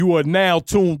You are now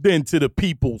tuned in to the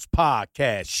People's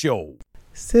Podcast Show.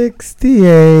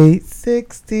 68,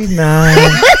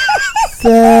 69,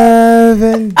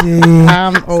 70,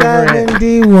 I'm over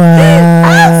 71.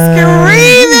 I'm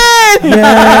screaming.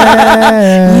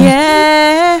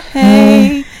 Yeah.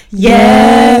 Hey.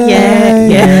 Yeah.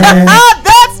 Oh,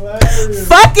 that's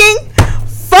fucking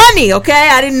funny, okay?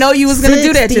 I didn't know you was going to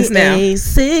do that just now.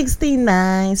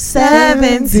 69,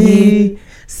 70,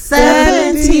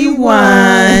 71.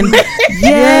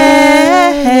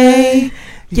 Yeah.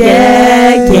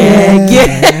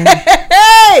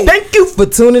 Thank you for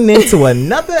tuning in to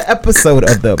another episode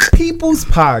of the People's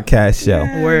Podcast Show.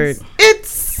 Word.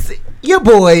 It's your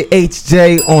boy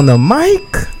HJ on the mic.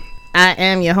 I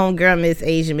am your homegirl, Miss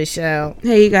Asia Michelle.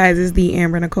 Hey, you guys, it's the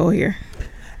Amber Nicole here.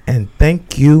 And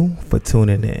thank you for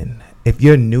tuning in. If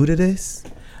you're new to this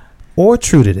or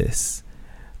true to this,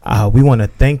 we want to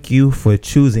thank you for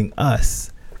choosing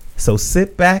us. So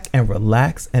sit back and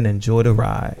relax and enjoy the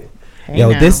ride.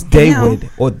 This day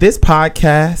this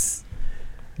podcast,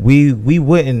 we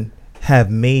wouldn't have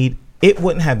made, it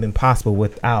wouldn't have been possible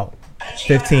without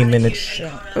 15 minutes.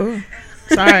 Ooh,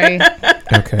 sorry.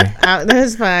 Okay.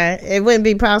 That's fine. It wouldn't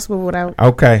be possible without.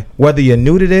 Okay. Whether you're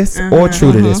new to this or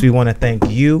true to this, we want to thank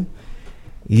you.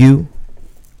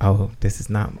 Oh, this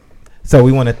is not. So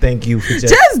we want to thank you for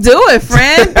just do it,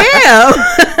 friend. Damn.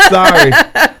 Sorry.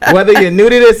 Whether you're new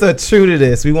to this or true to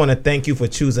this, we want to thank you for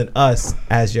choosing us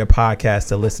as your podcast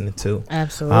to listen to.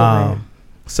 Absolutely.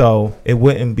 So it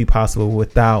wouldn't be possible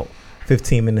without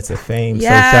 15 Minutes of Fame.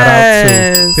 Yes. So shout out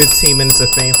to 15 Minutes of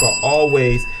Fame for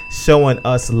always showing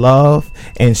us love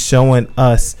and showing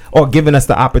us or giving us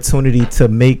the opportunity to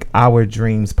make our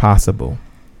dreams possible.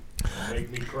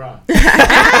 Make me cry.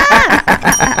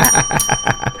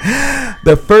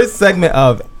 The first segment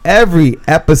of every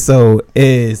episode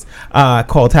is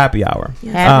called Happy Hour.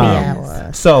 Happy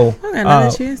hour. So I got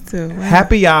another chance to. Wow.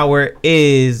 Happy Hour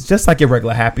is just like your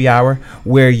regular happy hour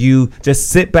where you just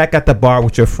sit back at the bar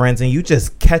with your friends and you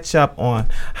just catch up on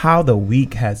how the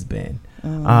week has been.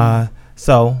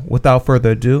 So without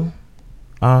further ado,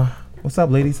 what's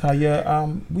up, ladies? How your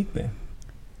week been?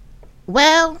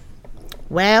 Well.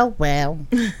 Well.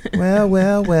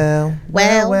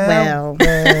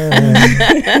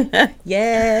 Yeah.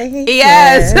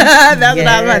 Yes. That's what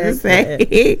I was about to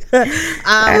say.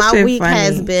 My week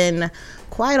has been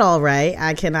quite all right.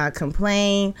 I cannot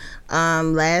complain.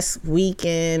 Last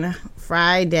weekend,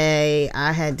 Friday,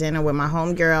 I had dinner with my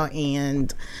homegirl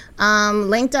and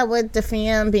linked up with the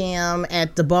fam bam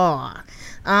at the bar.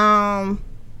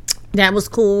 That was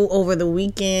cool. Over the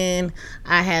weekend,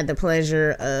 I had the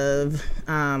pleasure of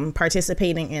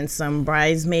participating in some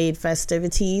bridesmaid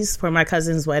festivities for my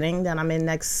cousin's wedding that I'm in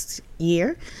next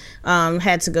year.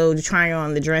 Had to go to try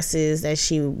on the dresses that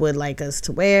she would like us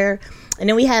to wear. And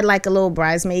then we had like a little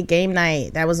bridesmaid game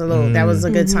night. That was a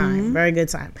good time. Very good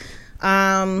time.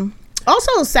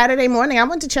 Also, Saturday morning, I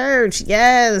went to church.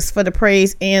 Yes, for the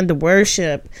praise and the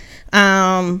worship.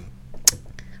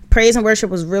 Praise and worship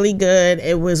was really good.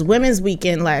 It was Women's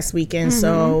Weekend last weekend,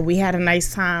 so we had a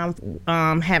nice time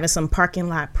having some parking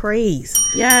lot praise.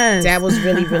 Yes. That was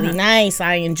really, really nice.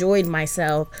 I enjoyed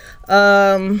myself.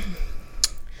 Sunday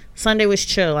was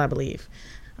chill, I believe.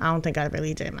 I don't think I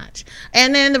really did much.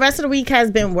 And then the rest of the week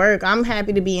has been work. I'm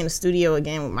happy to be in the studio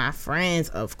again with my friends,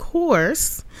 of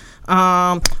course.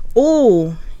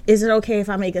 Is it okay if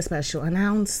I make a special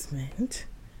announcement?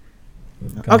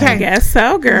 Okay. I guess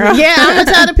so, girl. Yeah, I'm going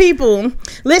to tell the people.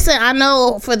 Listen, I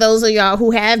know for those of y'all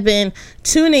who have been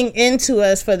tuning into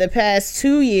us for the past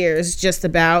 2 years, just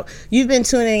about, you've been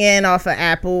tuning in off of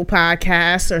Apple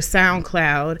Podcasts or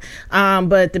SoundCloud.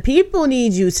 But the people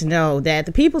need you to know that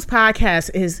the People's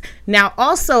Podcast is now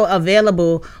also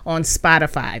available on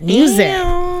Spotify Music.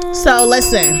 Yeah. So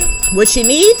listen, what you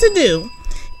need to do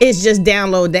is just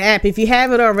download the app. If you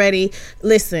have it already,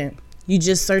 listen. You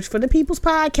just search for the People's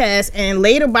Podcast, and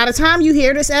later, by the time you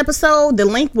hear this episode, the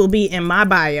link will be in my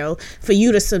bio for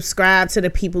you to subscribe to the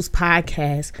People's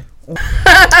Podcast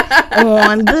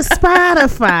on the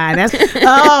Spotify.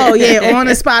 On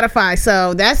the Spotify.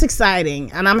 So that's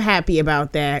exciting, and I'm happy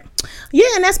about that. Yeah,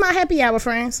 and that's my happy hour,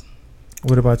 friends.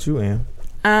 What about you,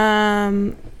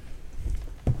 Ann?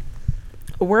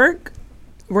 Work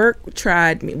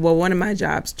tried me. Well, one of my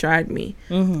jobs tried me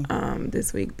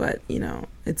this week, but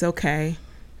it's okay.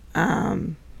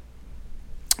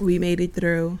 We made it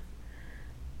through.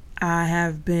 I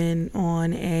have been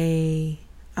on a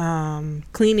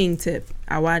cleaning tip.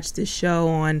 I watched this show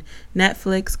on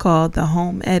Netflix called The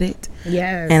Home Edit.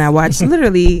 Yes. And I watched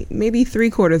literally maybe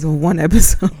 3/4 of one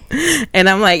episode. And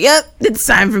I'm like, yep, it's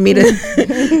time for me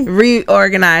to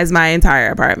reorganize my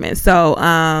entire apartment. So,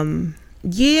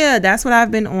 yeah, that's what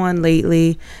I've been on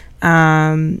lately.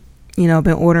 You know,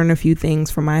 been ordering a few things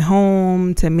for my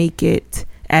home to make it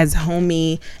as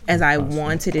homey as I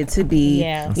wanted it to be,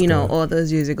 you know, all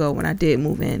those years ago when I did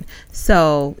move in.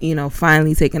 So, you know,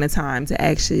 finally taking the time to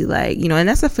actually, like, you know, and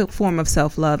that's a form of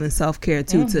self-love and self-care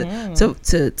too,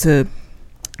 to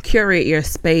curate your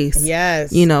space.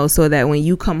 Yes. You know, so that when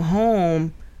you come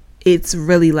home, it's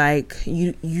really like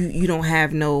you don't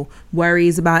have no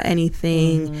worries about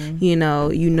anything. You know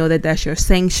that that's your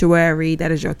sanctuary,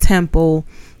 that is your temple.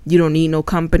 You don't need no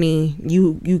company.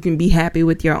 You can be happy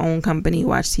with your own company,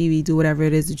 watch TV, do whatever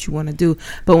it is that you want to do.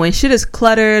 But when shit is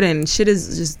cluttered and shit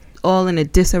is just all in a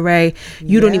disarray,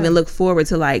 you don't even look forward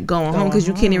to like going home, because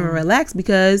you can't even relax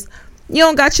because you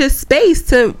don't got your space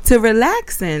to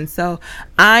relax in. So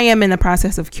I am in the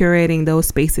process of curating those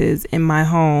spaces in my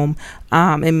home,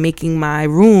 and making my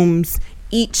rooms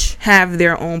each have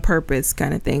their own purpose,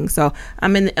 kind of thing. So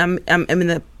I'm in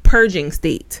the purging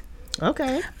state.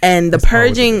 Okay. And the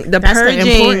purging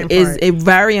is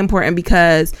very important,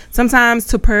 because sometimes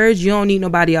to purge you don't need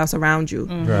nobody else around you.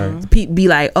 Right. Be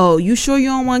like, oh, you sure you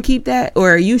don't want to keep that,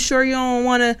 or are you sure you don't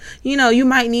want to, you know, you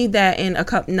might need that in a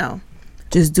cup. No,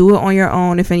 just do it on your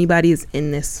own. If anybody is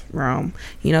in this room,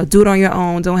 you know, do it on your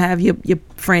own. Don't have your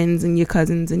friends and your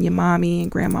cousins and your mommy and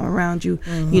grandma around you,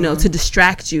 you know, to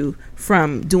distract you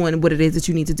from doing what it is that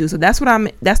you need to do. So that's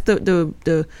what that's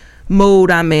the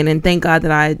mode I'm in. And thank God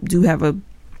that I do have a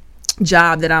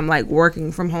job that I'm like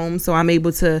working from home, so I'm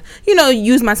able to, you know,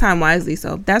 use my time wisely.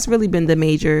 So that's really been the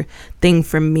major thing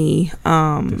for me.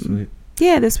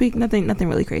 This week nothing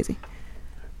really crazy.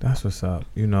 That's what's up.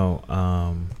 You know,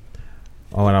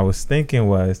 what I was thinking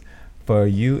was, for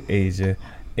you, Asia,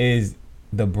 is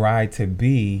the bride to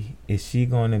be, is she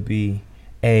going to be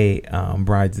a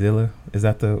bridezilla? Is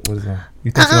that what is that?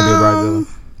 You think she's going to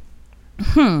be a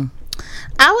bridezilla?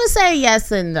 I would say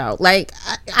yes and no. Like,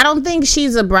 I don't think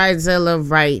she's a bridezilla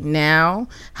right now.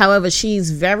 However,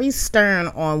 she's very stern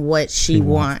on what she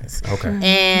wants. Okay.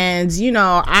 And, you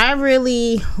know, I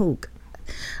really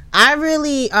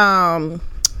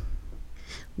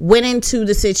went into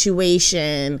the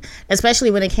situation,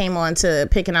 especially when it came on to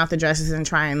picking out the dresses and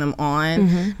trying them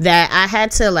on, that I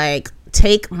had to, like,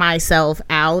 take myself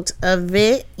out of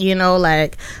it, you know,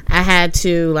 like I had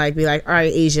to like be like, all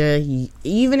right, Asia,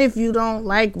 even if you don't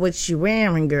like what you're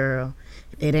wearing, girl,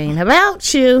 it ain't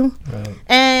about you. Right.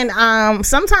 And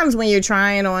sometimes when you're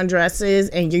trying on dresses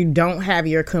and you don't have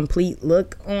your complete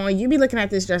look on, you be looking at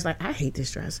this dress like, I hate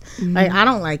this dress. Like, I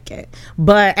don't like it.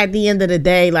 But at the end of the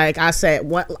day, like I said,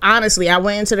 honestly, I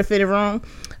went into the fitting room,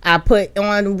 I put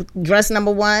on dress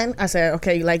number 1. I said,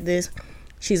 okay, you like this?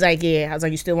 She's like, yeah. I was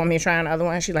like, you still want me to try on the other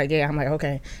one? She's like, yeah. I'm like,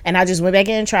 okay. And I just went back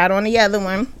in and tried on the other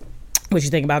one. What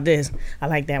you think about this? I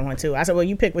like that one too. I said, well,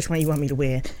 you pick which one you want me to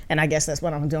wear. And I guess that's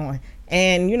what I'm doing.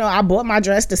 And, you know, I bought my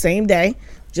dress the same day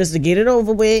just to get it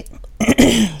over with.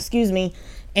 Excuse me.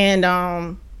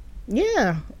 And,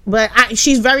 yeah. But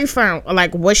she's very firm.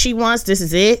 Like, what she wants, this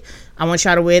is it. I want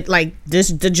y'all to wear, like, this,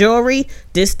 the jewelry,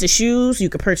 this, the shoes. You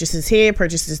can purchase this here,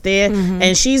 purchase this there.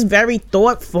 And she's very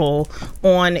thoughtful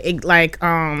on, like,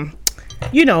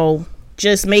 you know,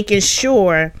 just making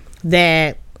sure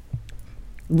that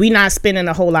we not spending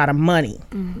a whole lot of money.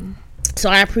 So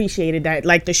I appreciated that.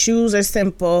 Like, the shoes are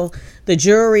simple. The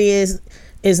jewelry is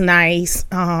nice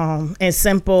and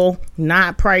simple,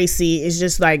 not pricey. It's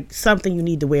just, like, something you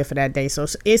need to wear for that day. So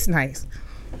it's nice.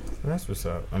 That's what's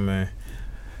up. I mean,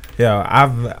 yeah,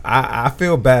 I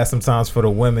feel bad sometimes for the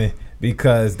women,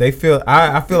 because they feel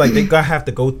I feel like they gonna have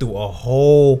to go through a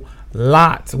whole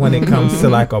lot when it comes to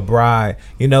like a bride.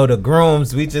 You know, the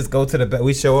grooms, we just go to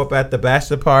we show up at the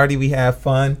bachelor party, we have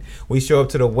fun. We show up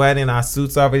to the wedding, our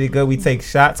suits already good. We take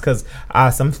shots because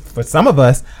for some of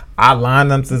us, our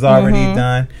lineups is already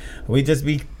done. We just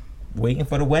be waiting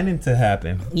for the wedding to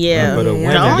happen. Yeah. For the only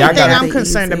thing I'm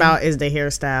concerned about is the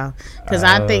hairstyle, because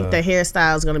I think the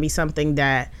hairstyle is going to be something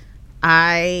that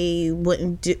I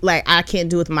wouldn't do. Like, I can't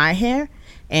do with my hair,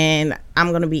 and I'm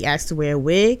going to be asked to wear a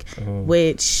wig,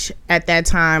 which at that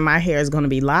time my hair is going to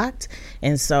be locked,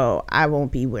 and so I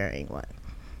won't be wearing one.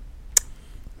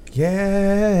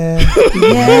 Yeah.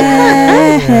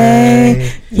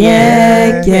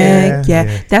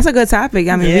 That's a good topic.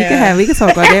 I mean, we could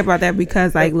talk all day about that,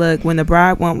 because, like, look, when the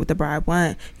bride want what the bride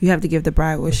want, you have to give the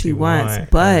bride what she wants.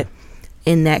 But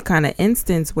in that kind of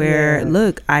instance where,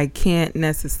 look, I can't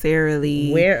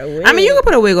necessarily wear a wig. I mean, you can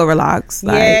put a wig over locks.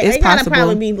 Like, it's it gotta possible.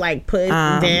 probably be like put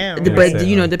down. But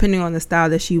you know, depending on the style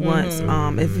that she wants,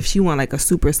 if she want like a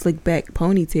super slick back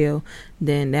ponytail,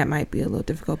 then that might be a little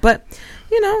difficult. But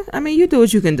you know, I mean, you do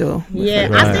what you can do. Yeah,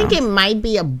 I think it might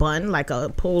be a bun, like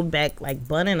a pulled back like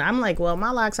bun, and I'm like, well, my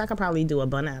locks, I could probably do a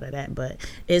bun out of that, but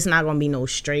it's not gonna be no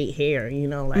straight hair, you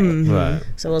know, like. Right.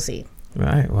 So we'll see.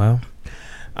 Right. Well.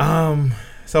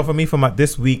 So for me,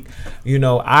 this week, you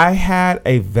know, I had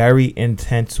a very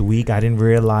intense week. I didn't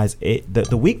realize it.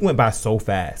 The week went by so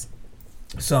fast.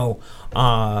 So,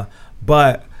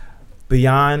 but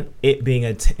beyond it being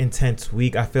an intense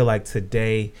week, I feel like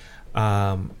today,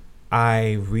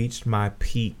 I reached my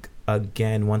peak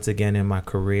once again in my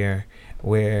career,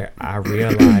 where I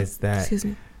realized that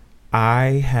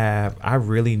I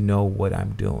really know what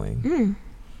I'm doing.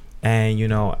 And, you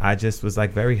know, I just was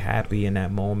like very happy in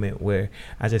that moment where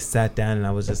I just sat down and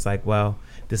I was just like, well,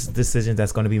 this is a decision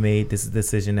that's going to be made. This is a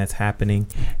decision that's happening.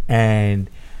 And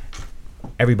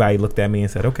everybody looked at me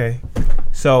and said, okay.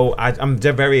 So I'm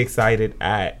just very excited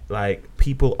at like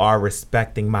people are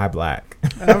respecting my black.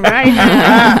 All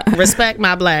right. Respect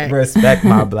my black. Respect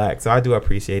my black. So I do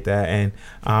appreciate that. And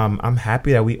I'm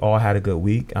happy that we all had a good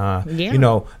week. You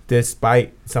know,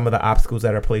 despite some of the obstacles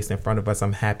that are placed in front of us,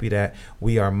 I'm happy that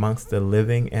we are amongst the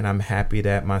living. And I'm happy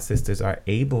that my sisters are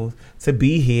able to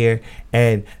be here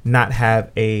and not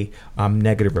have a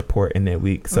negative report in their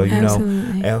week. So, you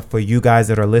know, for you guys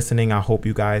that are listening,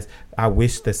 I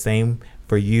wish the same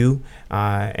for you,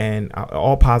 and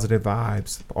all positive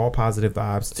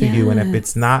vibes to you. And if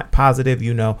it's not positive,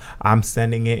 you know,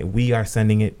 we are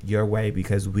sending it your way,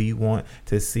 because we want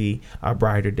to see a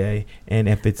brighter day. And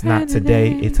if it's not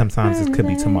today, it could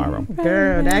be tomorrow.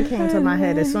 Girl, that came to my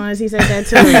head as soon as he said that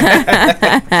too.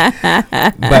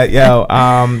 But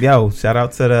shout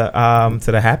out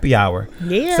to the happy hour.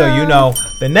 Yeah. So, you know,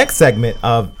 the next segment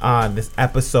of this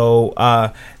episode,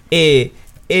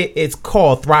 it's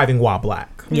called Thriving While Black.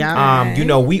 Yeah. You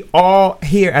know, we all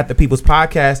here at the People's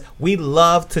Podcast, we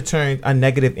love to turn a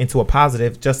negative into a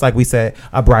positive, just like we said,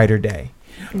 a brighter day.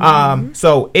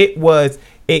 So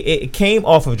it came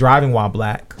off of Driving While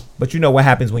Black, but you know what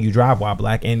happens when you drive while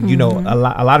black, and you know a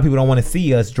lot of people don't want to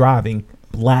see us driving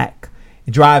black,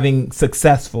 driving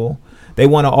successful. They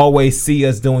want to always see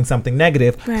us doing something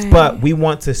negative, but we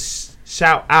want to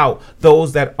shout out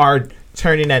those that are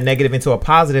turning that negative into a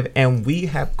positive, and we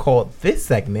have called this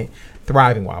segment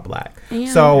Thriving While Black.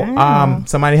 Yeah. So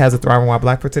somebody has a Thriving While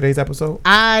Black for today's episode?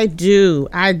 I do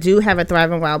have a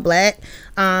Thriving While Black,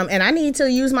 and I need to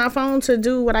use my phone to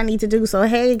do what I need to do. So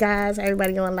hey guys,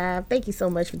 everybody on live, thank you so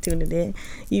much for tuning in.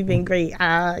 You've been great.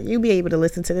 You'll be able to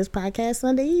listen to this podcast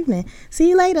Sunday evening. See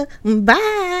you later.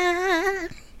 Bye.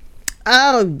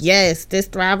 Oh yes, this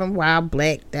Thriving While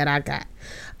Black that I got.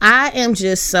 I am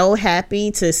just so happy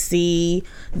to see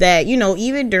that, you know,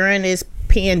 even during this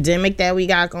pandemic that we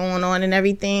got going on and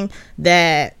everything,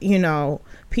 that, you know,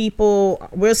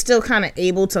 we're still kind of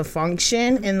able to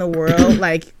function in the world,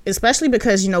 like, especially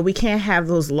because, you know, we can't have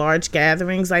those large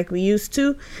gatherings like we used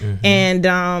to.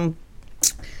 And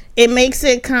it makes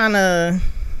it kind of,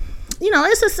 you know,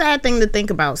 it's a sad thing to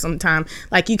think about sometimes.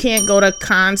 Like, you can't go to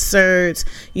concerts,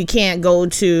 you can't go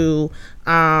to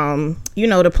you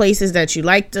know, the places that you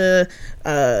like to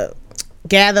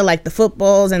gather, like the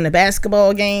footballs and the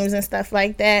basketball games and stuff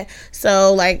like that.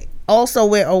 So like also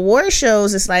with award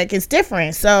shows, it's like it's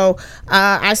different. So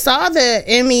I saw the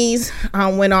Emmys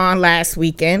went on last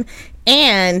weekend,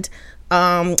 and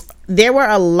there were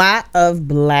a lot of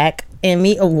Black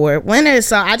Emmy Award winners.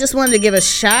 So I just wanted to give a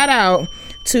shout out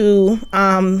to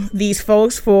these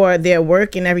folks for their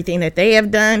work and everything that they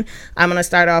have done. I'm going to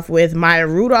start off with Maya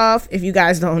Rudolph. If you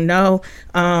guys don't know,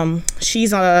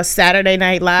 she's on Saturday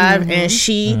Night Live, and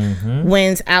she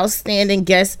wins Outstanding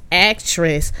Guest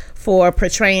Actress for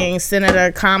portraying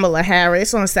Senator Kamala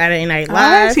Harris on Saturday Night Live.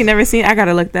 I've actually never seen. I got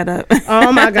to look that up.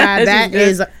 Oh my God, that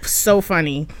is so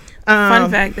funny. Fun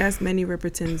fact, that's Minnie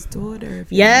Riperton's daughter.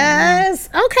 Yes.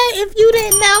 Okay, if you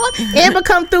didn't know, Amber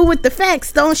come through with the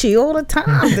facts, don't she, all the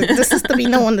time? The sister be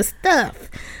knowing the stuff.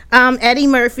 Eddie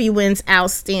Murphy wins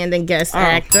Outstanding Guest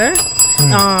Actor.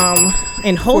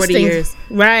 And hosting 40 years.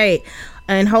 Right.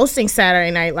 And hosting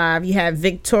Saturday Night Live, you have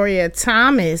Victoria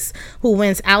Thomas, who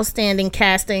wins Outstanding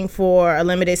Casting for a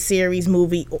limited series,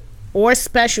 movie, or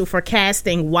special for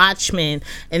casting Watchmen,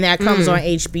 and that comes on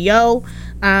HBO.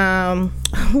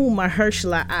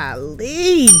 Mahershala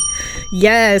Ali,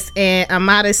 yes, and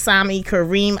Amada Sami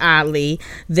Kareem Ali.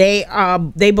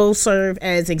 They both serve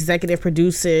as executive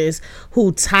producers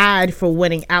who tied for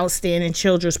winning Outstanding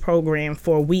Children's Program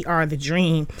for We Are the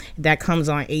Dream that comes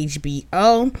on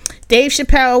HBO. Dave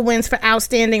Chappelle wins for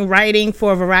Outstanding Writing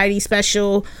for a Variety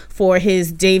Special for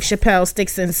his Dave Chappelle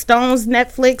Sticks and Stones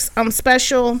Netflix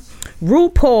special.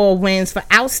 RuPaul wins for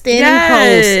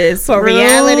Outstanding Host for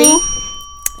reality.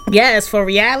 Yes, for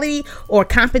reality or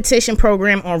competition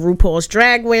program on RuPaul's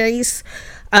Drag Race.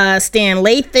 Stan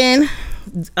Lathan,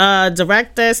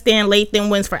 director. Stan Lathan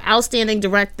wins for Outstanding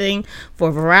Directing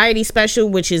for Variety Special,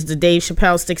 which is the Dave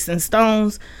Chappelle Sticks and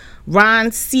Stones.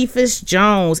 Ron Cephas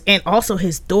Jones and also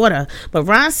his daughter. But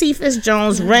Ron Cephas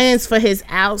Jones wins for his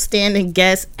Outstanding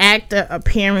Guest Actor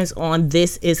appearance on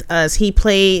This Is Us. He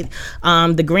played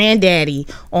the granddaddy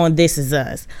on This Is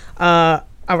Us.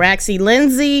 Araxi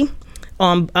Lindsay.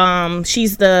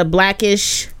 She's the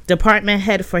Blackish department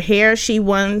head for hair. She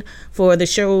won for the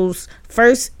show's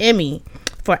first Emmy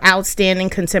for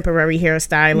Outstanding Contemporary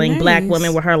Hairstyling. Nice. Black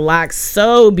woman with her locks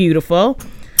so beautiful.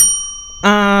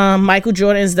 Michael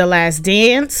Jordan's The Last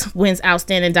Dance wins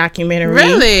Outstanding Documentary.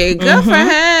 Really? Good for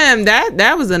him.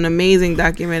 That was an amazing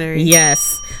documentary.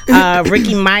 Yes.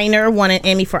 Ricky Minor won an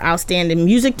Emmy for Outstanding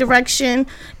Music Direction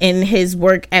in his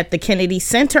work at the Kennedy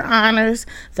Center Honors.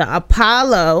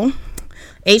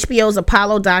 HBO's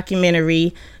Apollo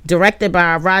documentary, directed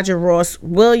by Roger Ross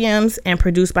Williams and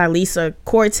produced by Lisa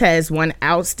Cortez, won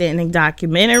Outstanding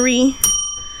Documentary.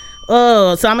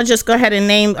 Oh, so I'm going to just go ahead and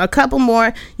name a couple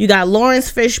more. You got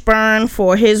Lawrence Fishburne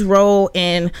for his role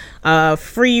in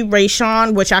Free Ray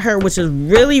Sean, which I heard which is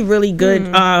really, really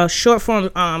good short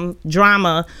form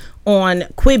drama on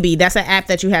Quibi. That's an app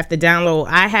that you have to download.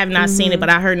 I have not seen it, but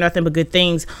I heard nothing but good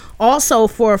things. Also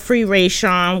for Free Ray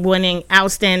Sean, winning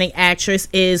Outstanding Actress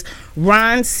is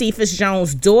Ron Cephas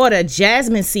Jones' daughter,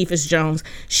 Jasmine Cephas Jones.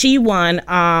 She won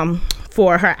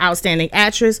for her Outstanding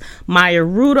Actress. Maya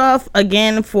Rudolph,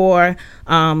 again, for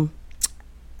a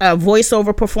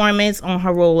voiceover performance on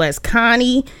her role as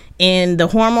Connie in The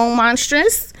Hormone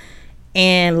Monstress.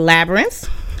 And Labyrinth,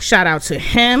 shout out to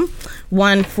him.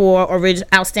 One for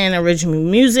Outstanding Original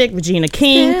Music, Regina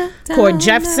King, Cord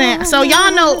Jefferson. So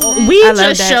y'all know we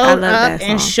just showed up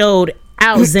and showed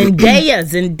out. Zendaya.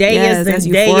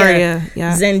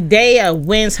 Yeah. Zendaya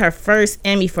wins her first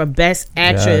Emmy for Best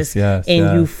Actress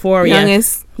in Euphoria.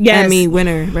 Youngest Emmy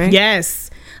winner, right? Yes.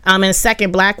 And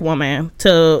second black woman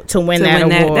to win that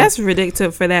award. That's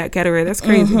ridiculous for that category. That's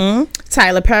crazy.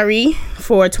 Tyler Perry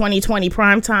for 2020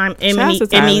 Primetime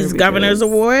Emmys Governor's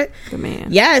Award. Good man.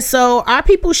 Yeah, so our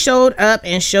people showed up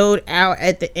and showed out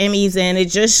at the Emmys, and it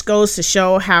just goes to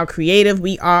show how creative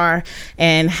we are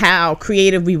and how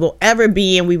creative we will ever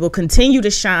be, and we will continue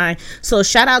to shine. So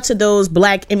shout out to those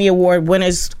Black Emmy Award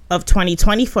winners of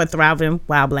 2020 for thriving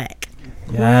while black.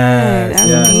 Yes.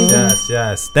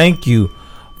 Thank you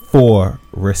for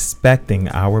respecting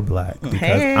our black,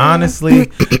 because honestly,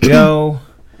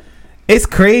 it's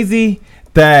crazy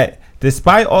that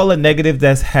despite all the negative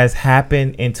that has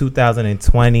happened in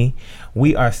 2020,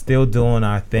 we are still doing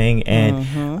our thing,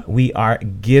 and we are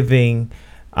giving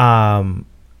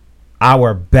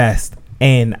our best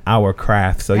in our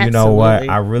craft. So you know what,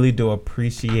 I really do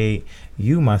appreciate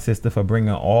you, my sister, for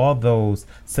bringing all those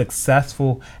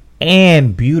successful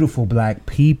and beautiful black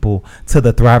people to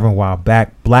the Thriving While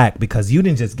Black, because you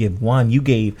didn't just give one, you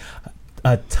gave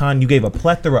a ton, you gave a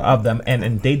plethora of them,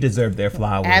 and they deserve their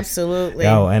flowers. Absolutely.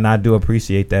 And I do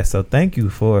appreciate that. So thank you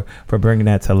for bringing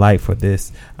that to light for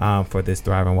this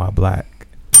Thriving While Black.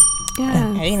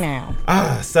 Yeah. Hey now.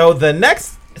 So the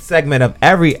next segment of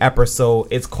every episode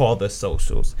is called the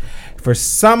socials. For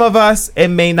some of us, it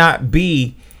may not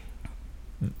be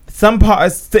some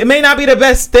parts, it may not be the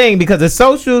best thing, because the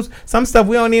socials, some stuff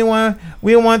we don't want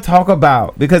to talk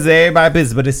about because everybody's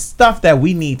business, but it's stuff that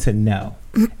we need to know.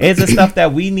 It's the stuff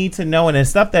that we need to know, and it's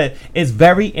stuff that is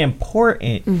very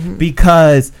important,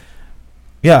 because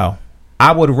I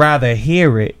would rather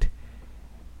hear it,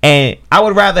 and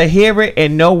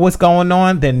know what's going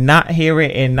on than not hear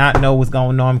it and not know what's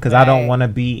going on, because I don't want to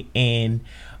be in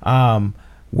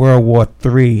World War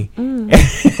III.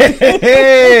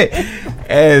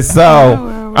 And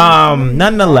so,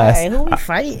 nonetheless, who we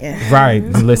fighting? Right,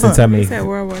 listen to me. He said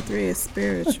World War III is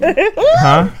spiritual.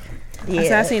 Huh? Yeah.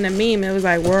 So I seen a meme. It was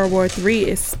like World War III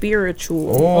is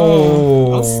spiritual.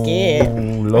 Oh, I'm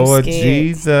scared. Lord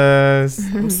Jesus.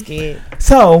 I'm scared.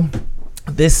 So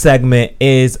this segment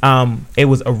is it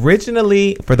was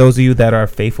originally, for those of you that are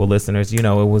faithful listeners, it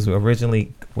was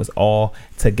originally all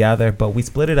together, but we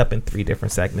split it up in 3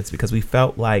 different segments because we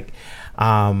felt like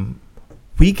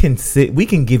we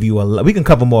can give you we can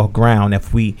cover more ground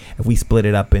if we split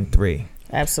it up in 3.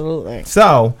 Absolutely.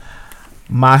 So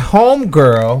my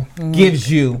homegirl gives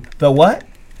you the what?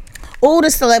 The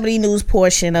celebrity news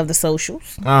portion of the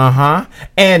socials.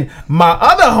 And my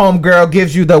other homegirl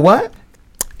gives you the what?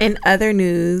 In other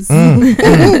news.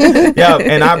 Yeah,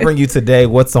 and I bring you today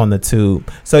what's on the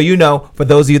tube. So, for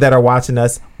those of you that are watching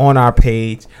us on our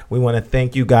page, we want to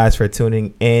thank you guys for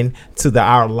tuning in to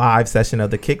our live session of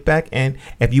the Kickback. And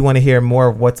if you want to hear more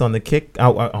of what's on the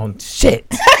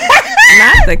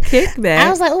Not the Kickback. I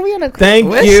was like, we on a Thank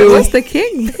you. What's the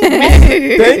Kickback?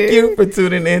 Thank you for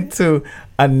tuning in to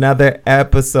another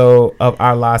episode of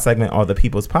our live segment on the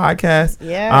People's Podcast.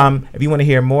 Yeah. If you want to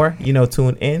hear more,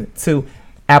 tune in to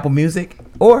Apple Music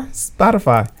or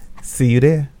Spotify. See you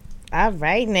there. All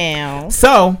right now.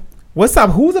 So, what's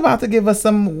up? Who's about to give us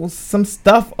some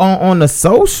stuff on the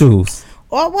socials?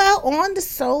 Well, on the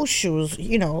socials,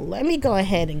 let me go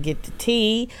ahead and get the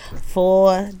tea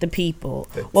for the people.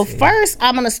 First,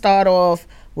 I'm going to start off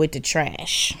with the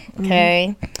trash,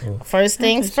 okay? First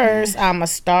things first, I'm going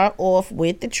to start off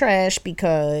with the trash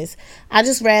because I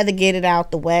just rather get it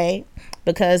out the way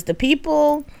because the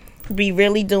people be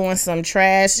really doing some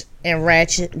trash and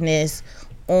ratchetness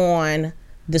on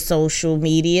the social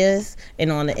medias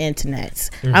and on the internets.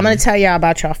 I'm going to tell y'all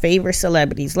about your favorite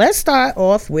celebrities. Let's start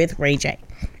off with Ray J.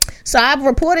 So I've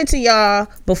reported to y'all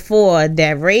before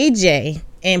that Ray J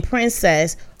and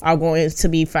Princess are going to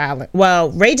be filing.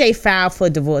 Well, Ray J filed for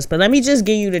divorce, but let me just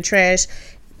give you the trash,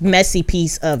 messy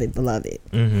piece of it, beloved.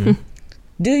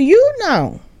 Do you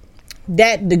know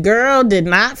that the girl did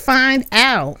not find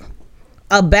out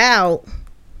about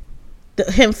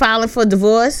him filing for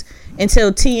divorce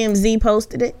until TMZ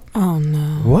posted it? Oh, no.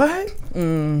 What?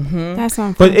 That's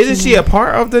unfortunate. But isn't she a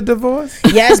part of the divorce?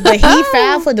 Yes, but he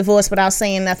filed for divorce without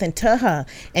saying nothing to her,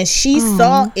 and she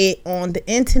saw it on the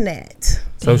internet.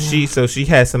 So she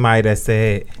had somebody that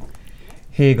said,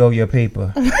 "Here go your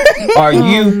paper." Are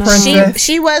you Princess?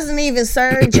 She wasn't even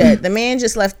served yet. The man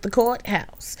just left the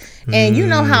courthouse. And you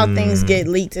know how things get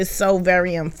leaked. It's so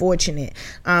very unfortunate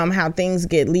how things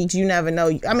get leaked. You never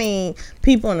know. I mean,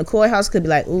 people in the courthouse could be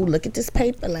like, "Ooh, look at this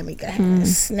paper. Let me go ahead and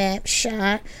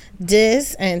snapshot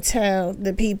this and tell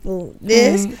the people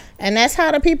this." And that's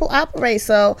how the people operate.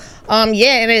 So, and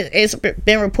it's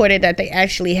been reported that they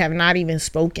actually have not even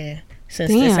spoken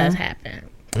since this has happened.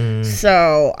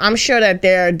 So I'm sure that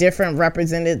there are different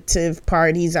representative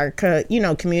parties are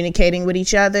communicating with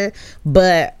each other,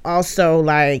 but also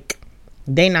like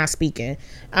they not speaking.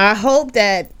 I hope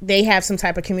that they have some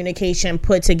type of communication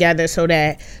put together so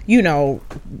that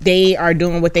they are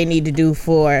doing what they need to do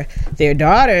for their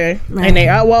daughter. And they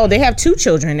have 2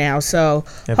 children now, so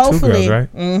hopefully 2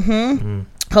 girls, right?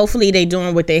 Hopefully they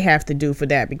doing what they have to do for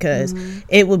that, because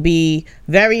it would be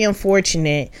very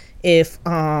unfortunate if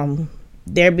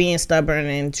they're being stubborn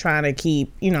and trying to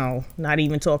keep, not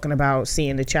even talking about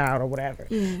seeing the child or whatever.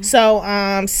 So,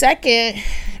 second,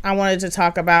 I wanted to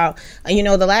talk about,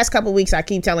 the last couple of weeks, I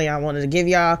keep telling y'all, I wanted to give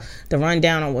y'all the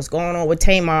rundown on what's going on with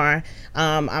Tamar.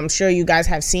 I'm sure you guys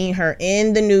have seen her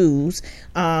in the news,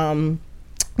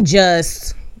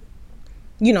 just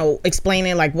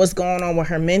explaining like what's going on with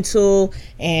her mental,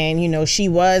 and, she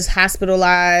was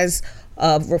hospitalized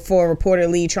for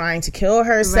reportedly trying to kill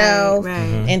herself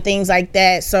and things like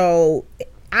that. So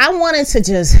I wanted to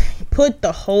just put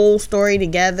the whole story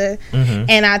together.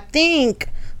 And I think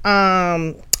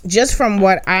just from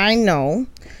what I know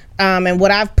and what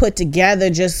I've put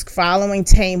together, just following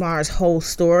Tamar's whole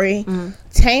story,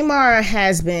 Tamar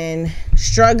has been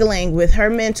struggling with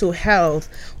her mental health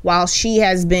while she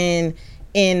has been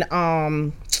in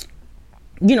on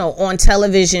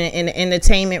television in the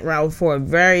entertainment realm for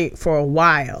a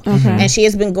while. And she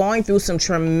has been going through some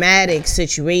traumatic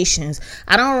situations.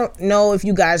 I don't know if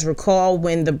you guys recall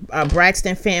when the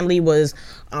Braxton family was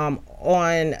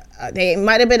on, they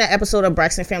might have been an episode of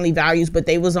Braxton Family Values, but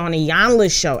they was on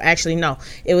Yeaaahh's show. Actually, no,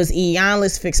 it was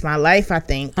Yeaaahh's Fix My Life, I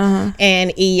think.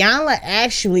 And Yeaaahh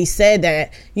actually said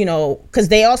that, because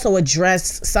they also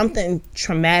addressed something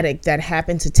traumatic that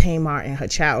happened to Tamar in her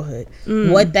childhood.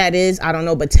 What that is, I don't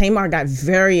know, but Tamar got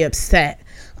very upset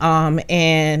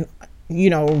and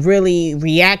really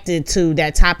reacted to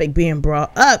that topic being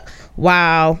brought up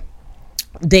while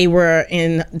they were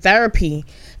in therapy.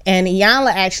 And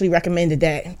Yeaaahh actually recommended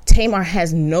that Tamar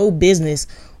has no business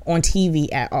on TV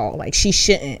at all. Like, she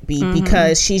shouldn't be,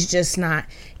 because she's just not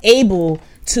able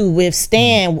to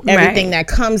withstand everything that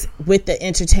comes with the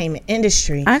entertainment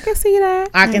industry. I can see that.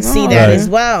 I can see that as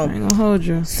well. I ain't gonna hold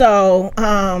you. So,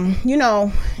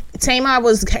 Tamar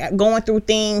was going through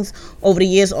things over the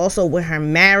years also with her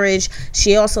marriage.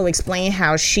 She also explained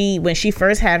how when she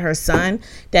first had her son,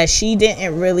 that she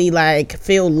didn't really like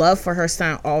feel love for her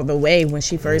son all the way when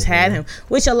she first had him,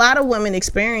 which a lot of women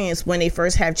experience when they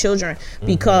first have children,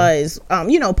 because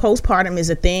postpartum is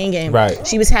a thing, and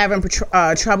she was having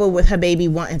trouble with her baby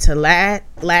wanting to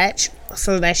latch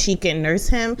so that she can nurse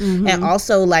him, and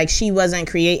also like she wasn't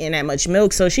creating that much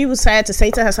milk, so she was sad to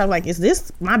say to herself, like, is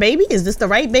this my baby, is this the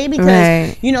right baby,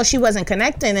 because she wasn't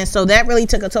connecting, and so that really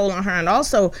took a toll on her. And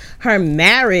also her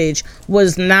marriage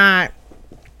was not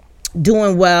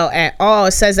doing well at all.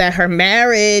 It says that her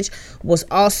marriage was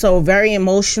also very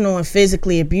emotional and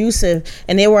physically abusive,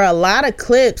 and there were a lot of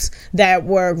clips that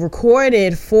were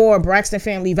recorded for Braxton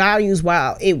Family Values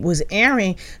while it was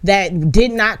airing that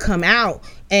did not come out.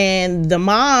 And the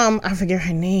mom, I forget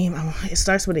her name, it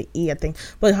starts with an E, I think,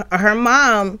 but her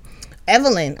mom,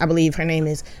 Evelyn, I believe her name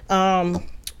is,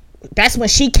 that's when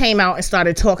she came out and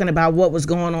started talking about what was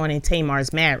going on in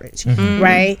Tamar's marriage,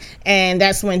 right? And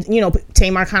that's when,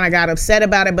 Tamar kind of got upset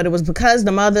about it, but it was because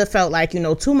the mother felt like,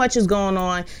 too much is going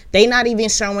on. They not even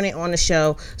showing it on the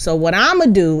show. So what I'm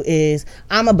going to do is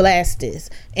I'm going to blast this.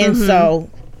 And so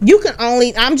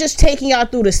I'm just taking y'all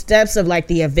through the steps of like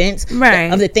the events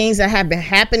of the things that have been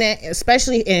happening,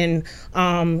 especially in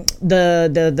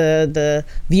the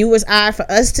viewer's eye,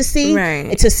 for us to see,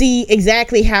 to see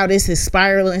exactly how this is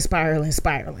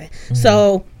spiraling.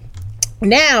 So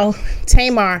now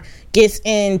Tamar gets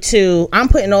into, I'm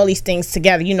putting all these things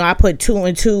together. I put 2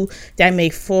 and 2, that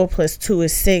make 4 plus 2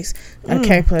 is 6.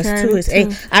 Okay, plus 2 is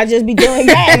 8. I just be doing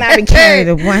that and I be carried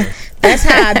the one. That's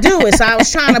how I do it. So I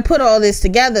was trying to put all this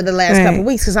together the last couple of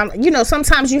weeks, because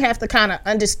sometimes you have to kind of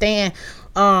understand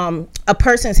a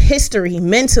person's history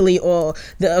mentally, or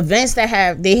the events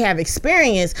that they have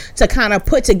experienced, to kind of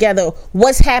put together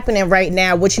what's happening right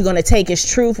now, what you're going to take as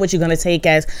truth, what you're going to take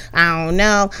as, I don't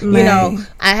know,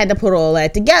 I had to put all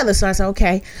that together. So I said,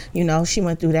 okay, she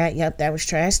went through that. Yep, that was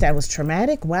trash. That was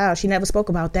traumatic. Wow, she never spoke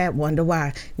about that. Wonder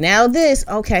why. Now this,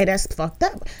 okay, that's fucked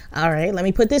up. All right, let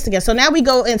me put this together. So now we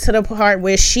go into the part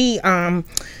where she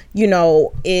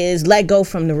is let go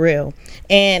from the real.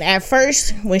 And at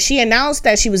first, when she announced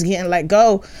that she was getting let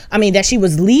go, that she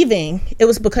was leaving, it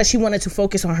was because she wanted to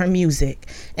focus on her music.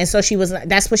 And so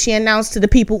that's what she announced to the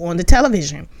people on the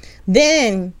television.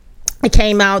 Then it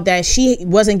came out that she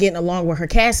wasn't getting along with her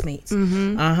castmates.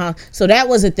 So that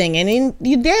was a thing. And then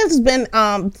there's been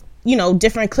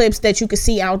different clips that you could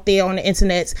see out there on the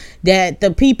internet that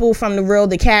the people from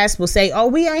the cast will say, oh,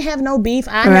 we ain't have no beef.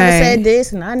 I never said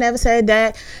this and I never said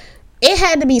that. It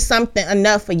had to be something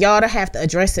enough for y'all to have to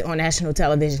address it on national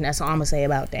television. That's all I'm gonna say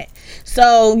about that.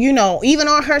 So, even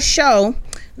on her show,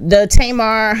 the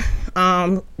Tamar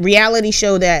reality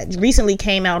show that recently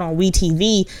came out on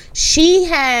WeTV, she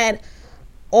had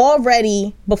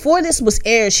already, before this was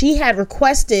aired, she had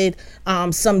requested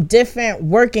some different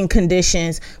working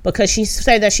conditions, because she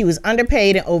said that she was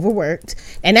underpaid and overworked.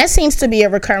 And that seems to be a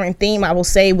recurring theme, I will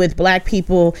say, with Black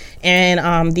people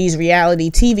and these reality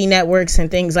TV networks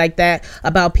and things like that,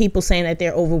 about people saying that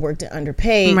they're overworked and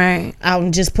underpaid.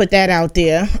 I'll just put that out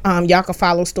there. Y'all can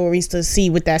follow stories to see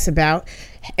what that's about.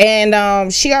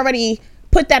 And she already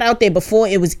put that out there before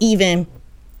it was even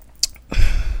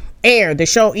aired. The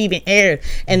show even aired,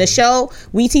 and the show,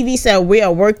 WeTV said, we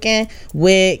are working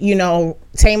with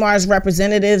Tamar's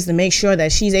representatives to make sure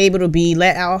that she's able to be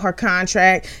let out her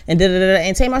contract, and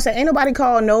and Tamar said, ain't nobody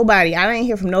called nobody. I didn't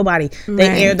hear from nobody.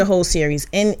 They aired the whole series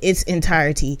in its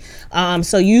entirety.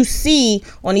 So you see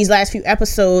on these last few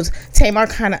episodes, Tamar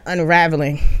kind of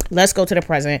unraveling. Let's go to the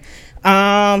present.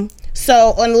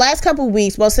 So on the last couple of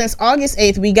weeks, since August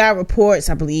 8th, we got reports,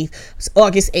 I believe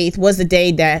August 8th was the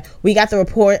day that we got the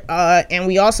report, and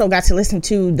we also got to listen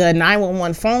to the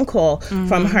 911 phone call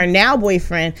from her now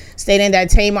boyfriend, stating that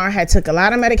Tamar had took a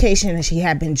lot of medication and she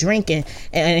had been drinking,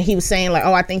 and he was saying like,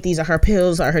 oh, I think these are her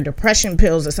pills or her depression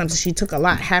pills or something. She took a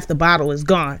lot, half the bottle is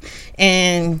gone.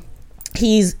 And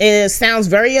sounds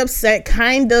very upset,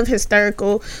 kind of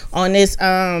hysterical on this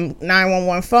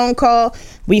 911 phone call.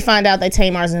 We find out that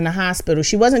Tamar's in the hospital.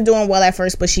 She wasn't doing well at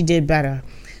first, but she did better.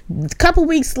 A couple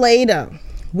weeks later,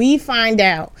 we find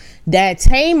out that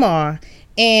Tamar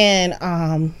and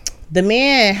the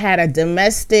man had a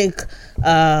domestic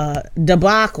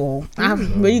debacle.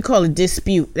 What do you call it?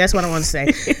 Dispute. That's what I want to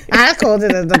say. I called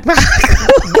it a debacle.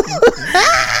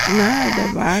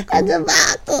 A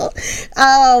debacle.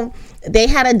 They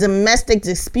had a domestic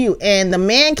dispute, and the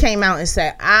man came out and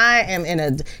said,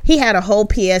 he had a whole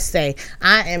PSA.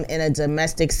 I am in a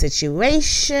domestic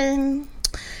situation.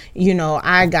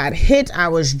 I got hit. I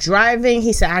was driving.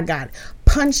 He said, I got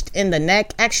punched in the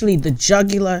neck, actually the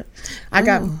jugular.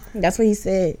 That's what he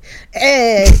said.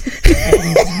 And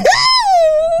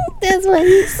that's what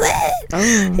he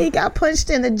said. He got punched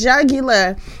in the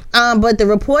jugular. But the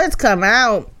reports come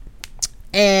out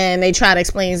and they try to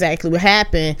explain exactly what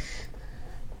happened.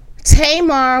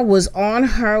 Tamar was on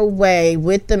her way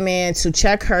with the man to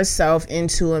check herself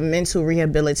into a mental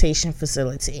rehabilitation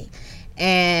facility.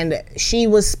 And she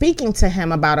was speaking to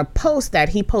him about a post that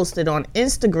he posted on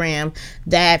Instagram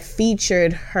that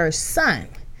featured her son.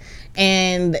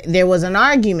 And there was an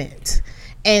argument.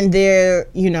 And there,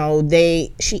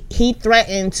 he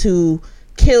threatened to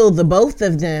kill the both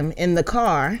of them in the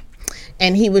car.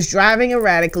 And he was driving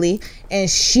erratically. And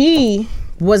she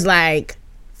was like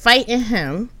fighting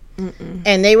him.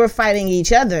 And they were fighting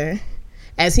each other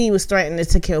as he was threatening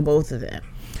to kill both of them.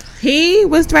 He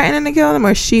was threatening to kill them,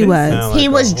 or she was? He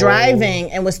was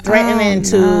driving and was threatening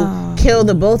to kill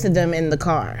the both of them in the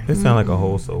car. It sounds like a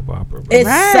whole soap opera. Bro. It's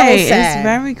so sad. It's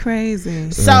very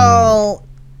crazy. So,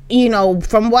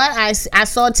 from what I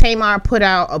saw Tamar put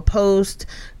out a post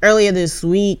earlier this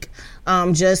week,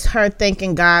 just her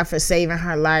thanking God for saving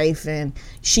her life, and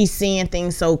she's seeing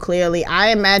things so clearly. I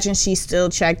imagine she's still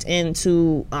checked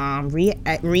into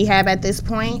rehab at this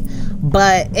point,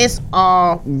 but it's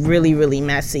all really, really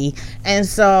messy. And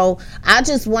so I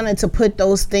just wanted to put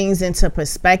those things into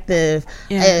perspective,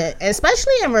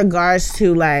 especially in regards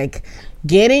to like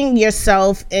getting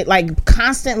yourself,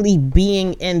 constantly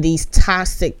being in these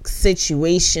toxic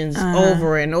situations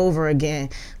over and over again.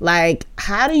 Like,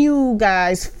 how do you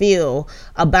guys feel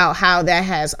about how that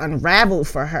has unraveled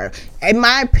for her? In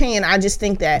my opinion, I just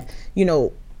think that,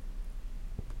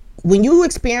 when you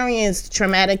experience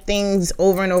traumatic things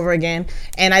over and over again,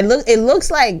 and it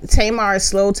looks like Tamar is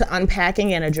slow to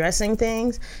unpacking and addressing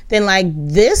things, then like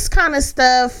this kind of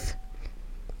stuff,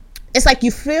 it's like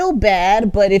you feel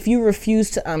bad, but if you refuse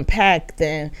to unpack,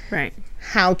 then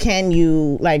how can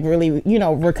you like really,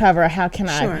 recover? How can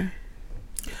I?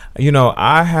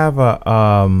 I have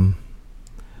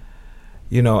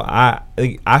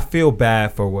I feel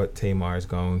bad for what Tamar is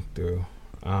going through.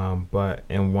 But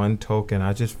in one token,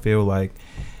 I just feel like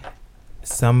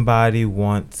somebody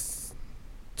wants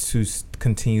to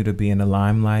continue to be in the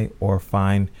limelight or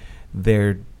find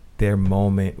their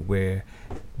moment where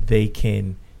they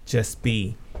can just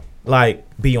be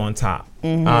on top.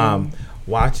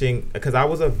 Watching, because I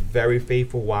was a very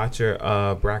faithful watcher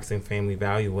of Braxton Family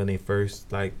Value when they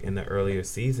first, in the earlier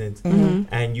seasons,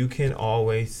 and you can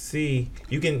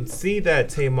see that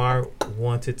Tamar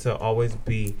wanted to always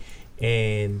be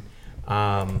in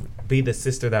be the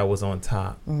sister that was on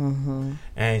top,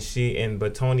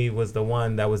 but Tony was the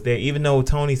one that was there, even though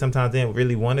Tony sometimes didn't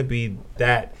really want to be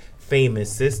that famous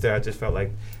sister. I just felt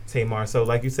like Tamar. So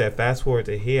like you said, fast forward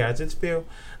to here, I just feel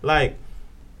like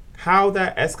how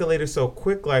that escalated so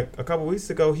quick. Like a couple weeks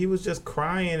ago, he was just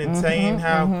crying and saying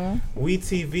how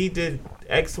WeTV did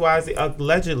XYZ,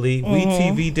 allegedly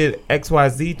WeTV did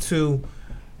XYZ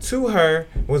to her,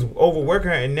 was overworking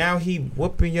her, and now he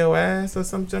whooping your ass or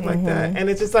something like that. And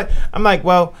it's just like, I'm like,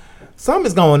 well,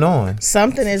 something's going on.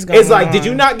 Something is going on. It's like, did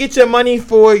you not get your money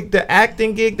for the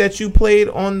acting gig that you played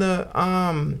on the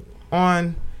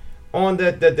on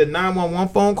the 911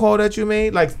 phone call that you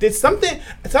made? Like, did something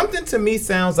to me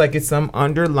sounds like it's some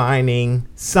underlining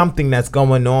something that's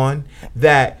going on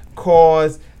that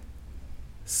caused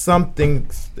something,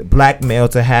 blackmail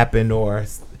to happen, or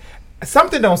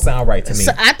something don't sound right to me.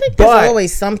 So I think there's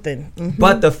always something.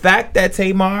 But the fact that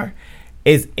Tamar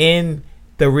is in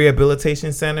the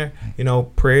rehabilitation center,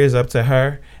 prayers up to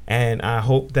her, and I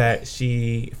hope that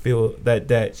she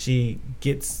that she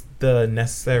gets the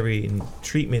necessary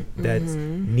treatment that's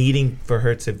needing for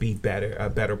her to be a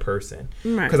better person.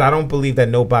 Because I don't believe that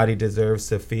nobody deserves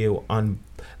to feel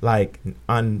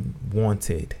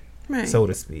unwanted, so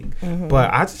to speak.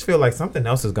 But I just feel like something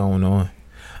else is going on.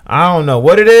 I don't know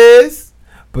what it is,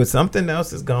 but something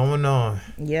else is going on.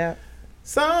 Yeah.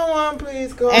 Someone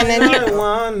please call and then,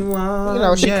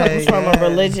 911. She comes from a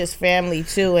religious family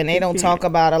too, and they don't talk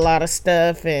about a lot of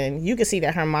stuff, and you can see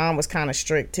that her mom was kind of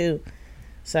strict too.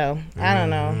 So I don't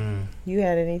know. You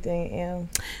had anything, Em?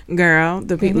 Girl,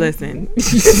 the people listen.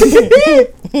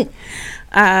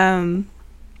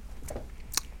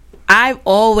 I've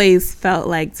always felt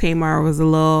like Tamar was a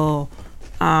little,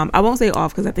 I won't say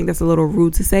off because I think that's a little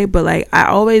rude to say, but I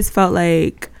always felt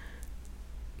like,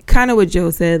 kind of what Joe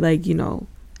said,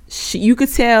 you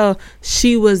could tell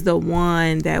she was the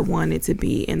one that wanted to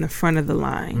be in the front of the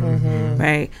line,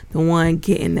 right? The one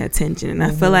getting the attention. And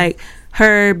I feel like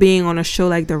her being on a show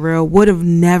like The Real would have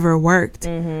never worked,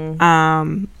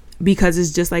 because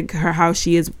it's just like her, how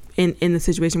she is in the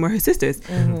situation where her sisters,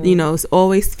 you know, is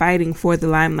always fighting for the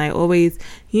limelight, always,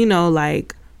 you know,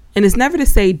 like, and it's never to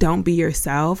say don't be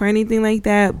yourself or anything like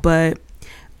that, but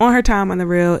on her time on The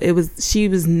Real, she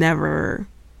was never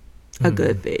a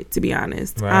good fit, to be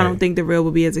honest. Right. I don't think The Real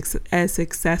would be as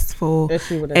successful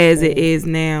as it is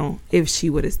now if she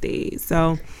would have stayed.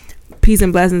 So peace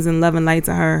and blessings and love and light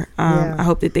to her. I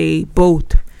hope that they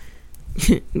both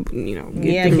get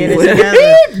it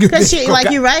together, because she, like,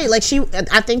 you're right, like, she,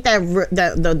 I think that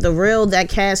the Real, that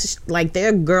cast, like,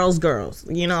 they're girls,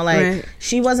 you know, like,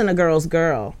 she wasn't a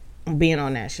girl being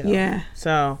on that show.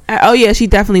 So she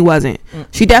definitely wasn't.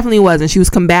 She was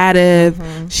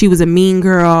combative. She was a mean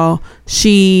girl.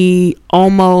 She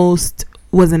almost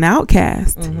was an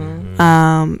outcast.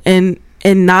 And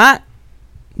not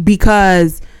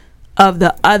because of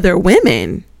the other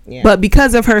women, but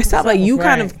because of herself. Like, you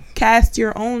kind of cast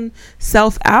your own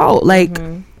self out, like,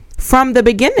 from the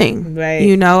beginning.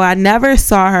 You know, I never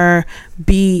saw her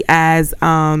be as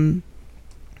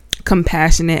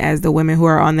compassionate as the women who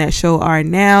are on that show are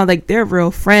now. Like, they're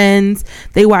real friends.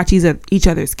 They watch each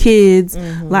other's kids.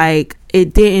 Like,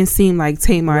 it didn't seem like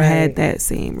Tamar had that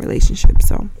same relationship.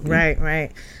 So But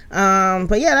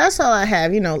yeah, that's all I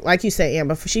have. You know, like you said,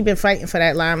 Amber, she been fighting for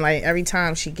that limelight every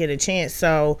time she get a chance.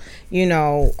 So, you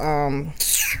know,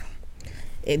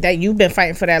 that you've been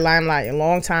fighting for that limelight a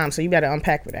long time, so you better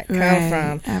unpack where that come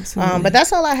from. Absolutely. But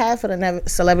that's all I have for the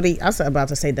celebrity. I was about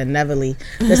to say the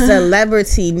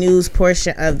celebrity news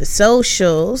portion of the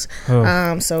socials.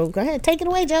 So go ahead, take it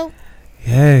away, Joe.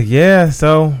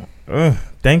 So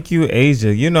thank you,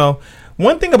 Asia. You know,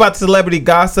 one thing about celebrity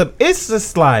gossip, it's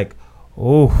just like,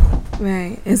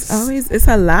 it's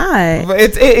a lot.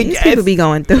 These people be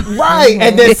going through,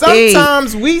 and then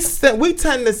sometimes we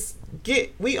tend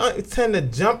to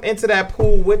jump into that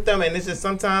pool with them, and it's just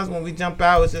sometimes when we jump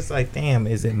out, it's just like, damn,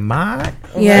 is it mine?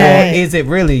 Or is it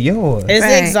really yours? It's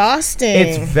exhausting.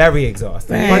 It's very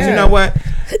exhausting. But you know what?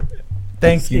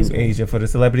 Thank you, Asia, for the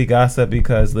celebrity gossip,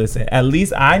 because listen, at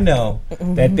least I know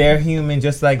that they're human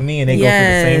just like me, and they go through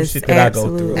the same shit that I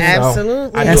go through.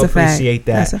 Absolutely. So I do appreciate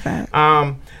that. That's a fact.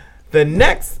 The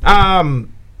next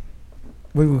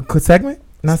segment?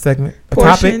 Not segment.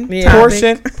 Portion.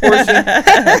 Portion.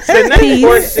 The next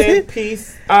portion,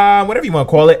 piece, whatever you want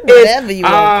to call it. Whatever you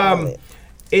want to call it.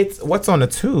 It's what's on the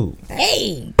tube.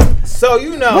 Hey. So,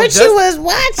 you know. What you was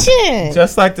watching.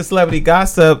 Just like the celebrity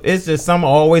gossip, it's just something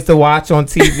always to watch on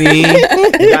TV.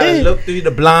 You got to look through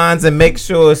the blinds and make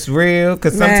sure it's real.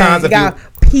 Because sometimes if you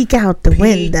peek out the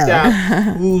window.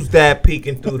 Who's that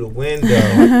peeking through the window?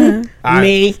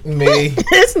 Me.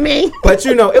 It's me. But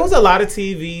you know, it was a lot of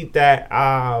TV that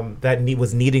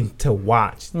was needing to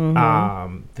watch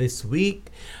this week.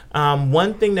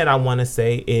 One thing that I want to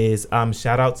say is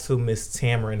shout out to Miss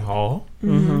Tamron Hall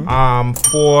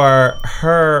for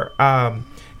her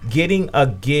getting a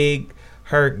gig.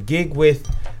 Her gig with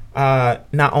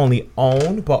not only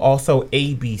OWN but also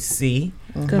ABC.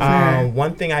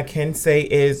 One thing I can say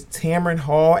is Tamron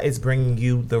Hall is bringing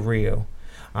you the real.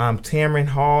 Tamron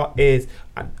Hall is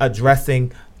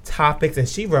addressing topics, and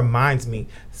she reminds me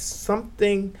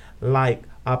something like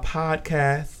a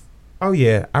podcast. Oh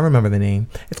yeah, I remember the name.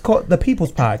 It's called The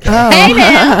People's Podcast. Hey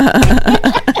now.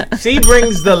 She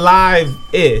brings the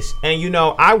live-ish, and you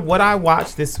know, what I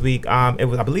watched this week. I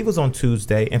believe it was on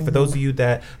Tuesday. And for those of you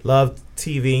that love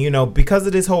TV, you know, because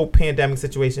of this whole pandemic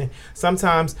situation,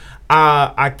 sometimes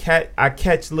I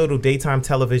catch little daytime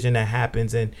television that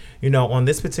happens, and you know, on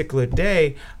this particular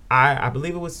day, I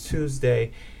believe it was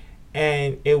Tuesday,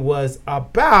 and it was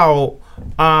about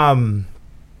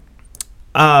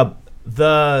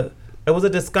it was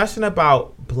a discussion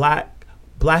about black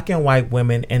and white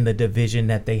women and the division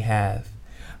that they have.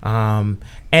 And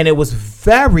it was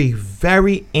very,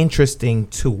 very interesting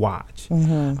to watch.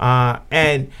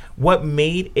 And what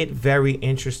made it very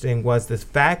interesting was the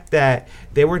fact that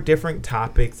there were different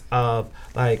topics of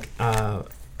like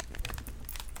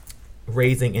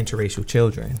raising interracial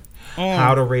children.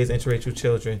 How to raise interracial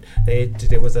children.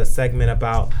 There was a segment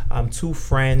about two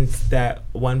friends, that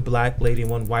one black lady,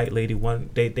 one white lady.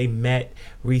 They met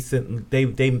recently.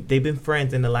 They've been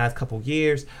friends in the last couple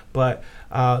years, but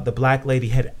the black lady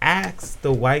had asked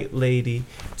the white lady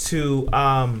to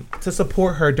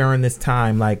support her during this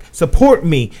time, like support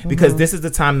me because this is the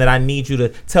time that I need you to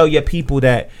tell your people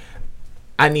that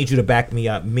I need you to back me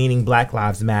up, meaning Black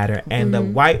Lives Matter. And the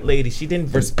white lady, she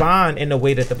didn't respond in the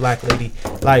way that the black lady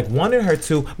like wanted her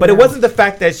to. But it wasn't the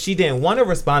fact that she didn't want to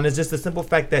respond. It's just the simple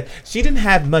fact that she didn't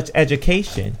have much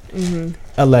education.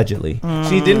 Allegedly,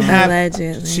 she didn't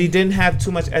have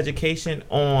too much education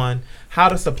on how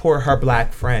to support her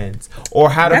black friends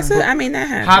or how to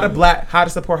how to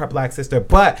support her black sister.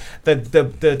 But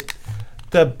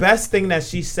the best thing that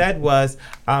she said was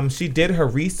she did her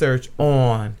research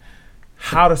on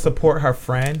how to support her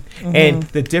friend and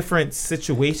the different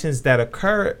situations that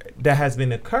has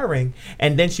been occurring,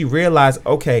 and then she realized,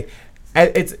 okay,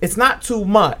 it's not too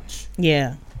much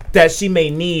that she may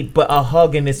need but a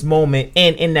hug in this moment,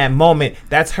 and in that moment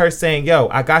that's her saying, yo,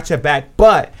 I got your back,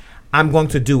 but I'm going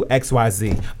to do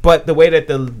XYZ. But the way that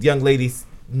the young lady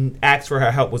asked for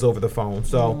her help was over the phone,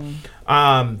 so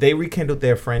they rekindled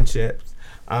their friendships.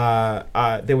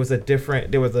 There was a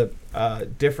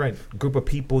different group of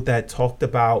people that talked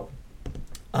about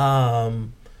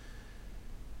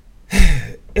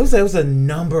it was a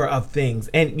number of things,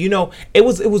 and it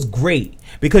was great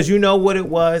because you know what it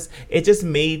was. It just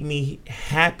made me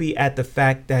happy at the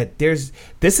fact that this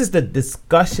is the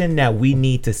discussion that we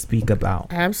need to speak about.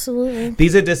 Absolutely,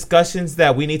 these are discussions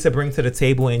that we need to bring to the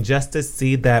table, and just to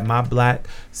see that my black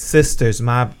sisters,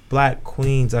 my black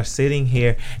queens are sitting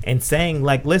here and saying,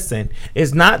 like, listen,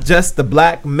 it's not just the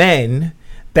black men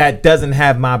that doesn't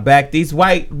have my back. These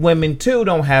white women too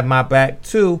don't have my back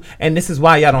too, and this is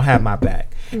why y'all don't have my back.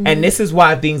 And this is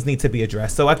why things need to be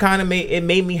addressed. So it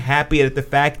made me happy at the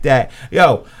fact that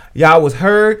y'all was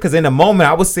heard, because in a moment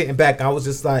I was sitting back, I was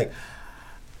just like,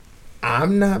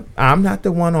 I'm not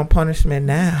the one on punishment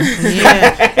now.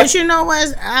 Yeah, but you know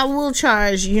what? I will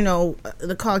charge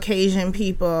the Caucasian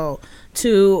people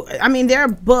to. I mean, there are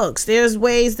books. There's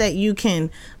ways that you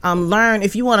can learn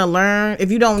if you want to learn.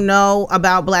 If you don't know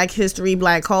about Black history,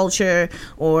 Black culture,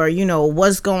 or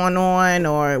what's going on,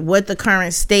 or what the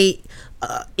current state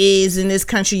is in this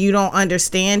country, you don't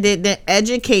understand it, then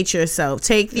educate yourself.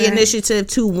 Take the initiative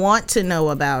to want to know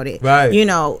about it. Right.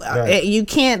 You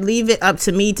can't leave it up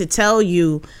to me to tell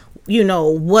you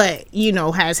what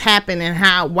has happened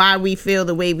and why we feel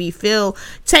the way we feel.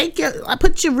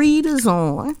 Put your readers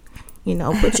on.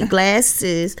 Put your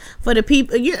glasses for the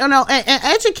people, and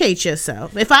educate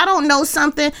yourself. If I don't know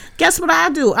something, guess what I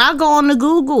do? I go on the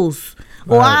Googles.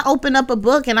 Or I open up a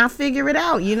book and I figure it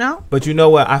out, But you know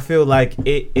what? I feel like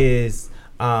it is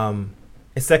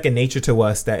it's second nature to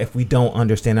us that if we don't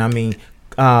understand,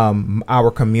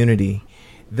 our community,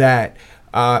 that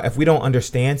if we don't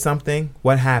understand something,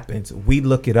 what happens? We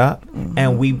look it up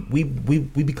and we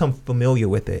become familiar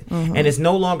with it. And it's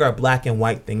no longer a black and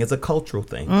white thing. It's a cultural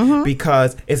thing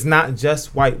because it's not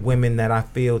just white women that I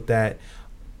feel that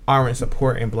aren't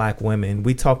supporting black women.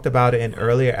 We talked about it in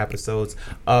earlier episodes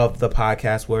of the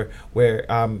podcast where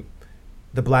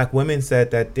the black women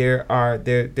said that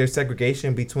there's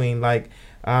segregation between like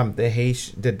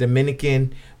the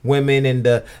Dominican women and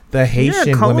the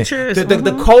Haitian women.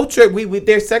 The culture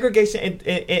there's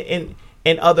segregation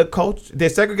in other cultures.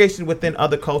 There's segregation within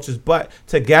other cultures, but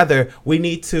together we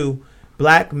need to.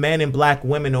 Black men and black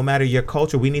women, no matter your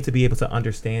culture, we need to be able to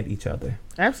understand each other.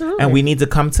 Absolutely. And we need to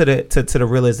come to the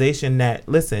realization that,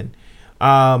 listen,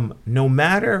 no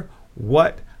matter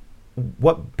what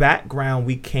background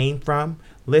we came from,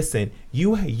 listen,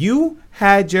 you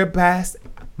had your past,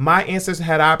 my ancestors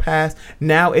had our past.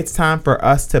 Now it's time for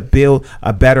us to build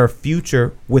a better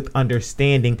future with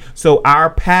understanding, so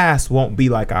our past won't be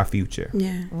like our future.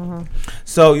 Yeah.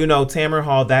 So Tamron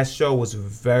Hall, that show was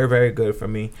very, very good for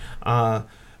me.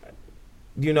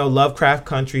 Lovecraft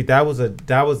Country, that was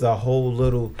a whole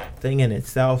little thing in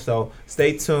itself. So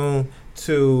stay tuned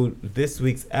to this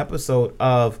week's episode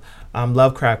of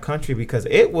Lovecraft Country, because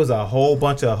it was a whole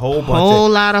lot.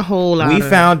 We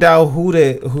found out who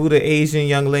the Asian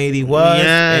young lady was,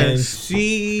 and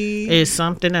she is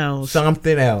something else.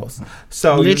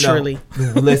 So literally,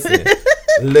 listen,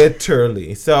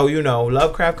 literally. So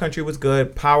Lovecraft Country was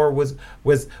good. Power was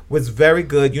very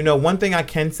good. One thing I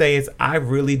can say is I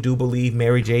really do believe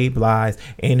Mary J. Blige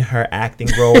in her acting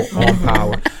role on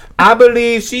Power. I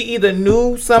believe she either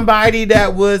knew somebody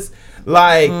that was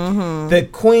like the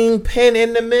queen pin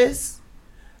in the mist,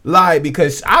 like,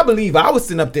 because I believe I was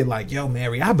sitting up there like, yo,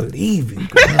 Mary, I believe you,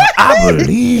 girl. I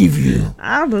believe you.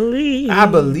 I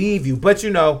believe you. But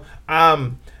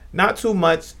not too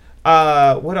much.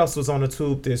 What else was on the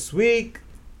tube this week?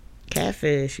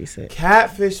 Catfish, you said.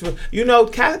 Catfish.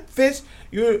 Catfish.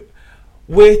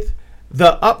 With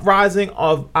the uprising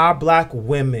of our black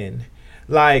women,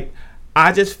 like,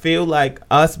 I just feel like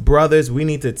us brothers, we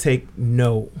need to take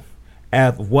note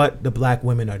of what the black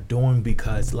women are doing,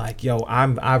 because like, yo,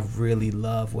 I really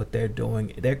love what they're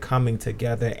doing. They're coming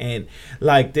together. And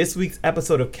like this week's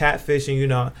episode of Catfishing, you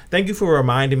know, thank you for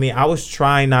reminding me. I was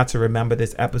trying not to remember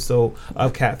this episode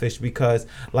of Catfish because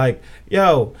like,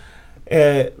 yo,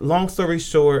 long story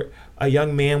short, a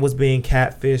young man was being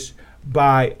catfished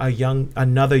by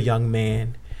another young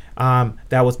man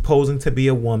that was posing to be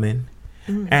a woman.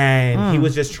 And he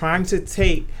was just trying to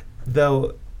take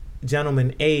the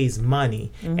gentleman A's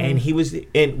money, and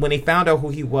when they found out who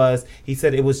he was, he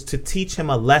said it was to teach him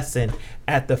a lesson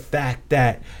at the fact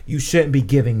that you shouldn't be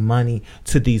giving money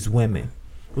to these women.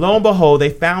 Lo and behold,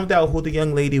 they found out who the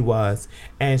young lady was,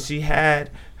 and she had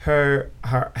her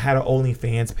had an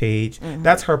OnlyFans page.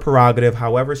 That's her prerogative.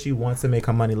 However she wants to make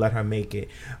her money, let her make it.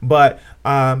 But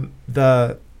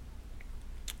the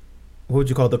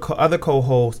other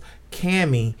co-host,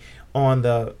 Cammie, on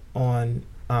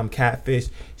Catfish,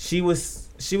 she was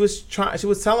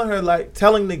telling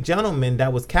the gentleman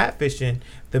that was catfishing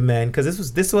the men,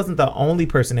 because this wasn't the only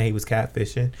person that he was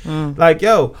catfishing. Like,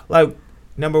 yo, like,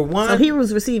 number one, so he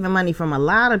was receiving money from a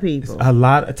lot of people.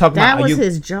 That was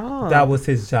his job. That was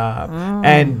his job,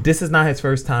 and this is not his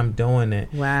first time doing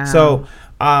it. Wow. So,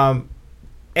 and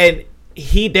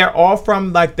they're all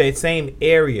from like the same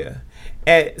area,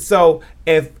 and so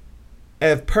if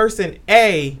person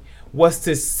A was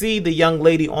to see the young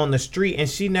lady on the street and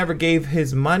she never gave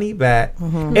his money back,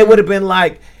 it would have been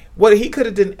like, well, he could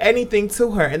have done anything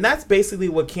to her. And that's basically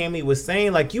what Cammie was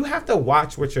saying. Like, you have to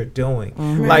watch what you're doing.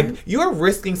 Like, you're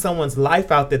risking someone's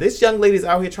life out there. This young lady's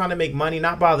out here trying to make money,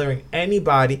 not bothering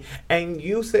anybody, and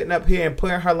you sitting up here and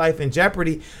putting her life in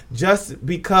jeopardy just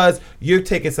because you're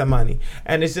taking some money.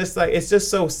 And it's just like, it's just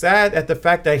so sad at the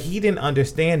fact that he didn't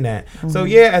understand that. So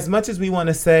yeah, as much as we want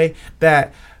to say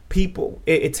that people,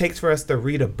 it takes for us to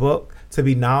read a book to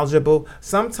be knowledgeable,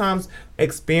 sometimes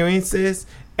experiences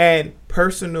and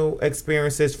personal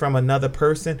experiences from another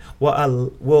person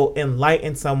will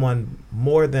enlighten someone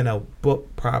more than a book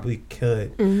probably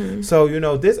could. So, you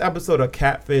know, this episode of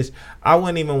Catfish, I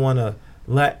wouldn't even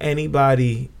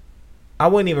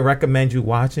recommend you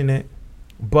watching it.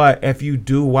 But if you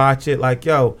do watch it, like,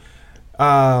 yo,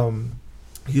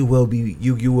 you will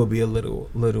be a little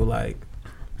like.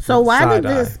 So why did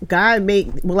this guy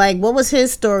what was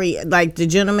his story? Like, the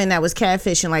gentleman that was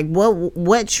catfishing, like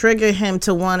what triggered him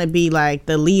to want to be like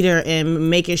the leader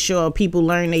and making sure people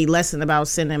learn a lesson about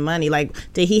sending money? Like,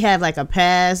 did he have like a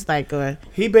past?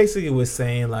 He basically was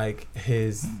saying like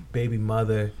his baby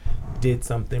mother did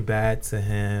something bad to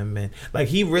him, and like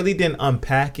he really didn't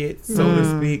unpack it, so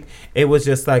to speak. It was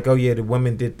just like, oh yeah, the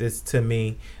woman did this to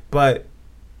me, but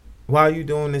why are you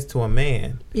doing this to a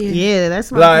man? Yeah,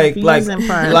 that's my confusing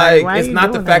part. Like it's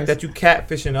not the fact that you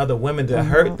catfishing other women to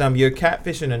hurt them. You're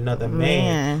catfishing another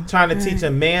man, trying to teach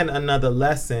a man another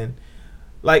lesson.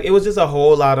 Like, it was just a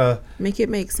whole lot of make it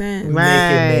make sense. Make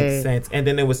it make sense. And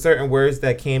then there was certain words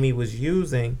that Cammie was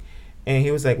using, and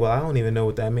he was like, well, I don't even know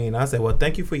what that means. I said, well,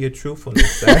 thank you for your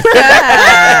truthfulness, sir.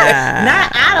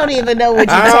 I don't even know what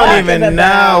you're talking about. I don't even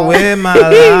know where my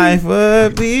life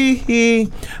would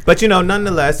be. But, you know,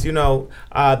 nonetheless, you know,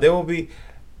 there will be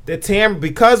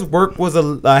because work was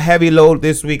a heavy load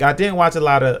this week. I didn't watch a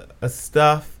lot of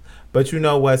stuff. But you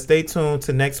know what? Stay tuned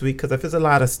to next week, because if there's a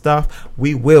lot of stuff,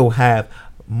 we will have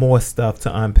more stuff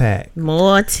to unpack.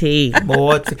 More tea.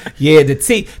 Yeah, the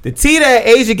tea that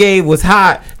Asia gave was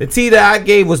hot. The tea that I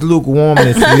gave was lukewarm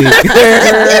this week.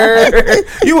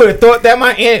 You would have thought that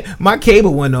my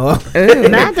cable went off.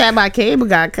 Not that my cable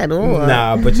got cut off.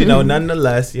 Nah, but you know,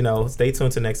 nonetheless, you know, stay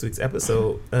tuned to next week's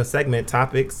episode, segment,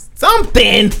 topics,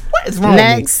 something. What is wrong?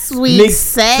 Next week's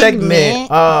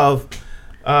segment of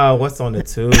what's on the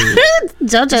tube?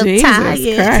 JoJo tired.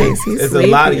 It's a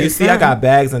lot. You see, I got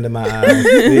bags under my eyes.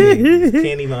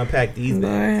 Can't even unpack these bags.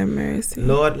 Lord have mercy.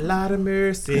 Lord of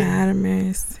mercy. Lord of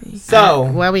mercy. So,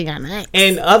 what we got next?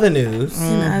 In other news.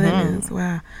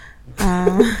 Wow.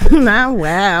 Not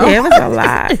wow. It was a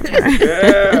lot.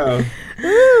 Yeah.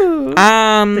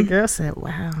 The girl said,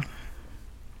 "Wow."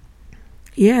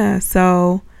 Yeah.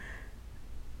 So,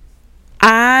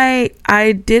 I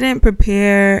didn't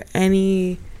prepare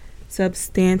any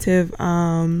substantive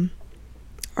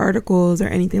articles or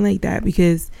anything like that,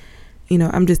 because, you know,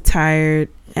 I'm just tired,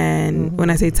 and when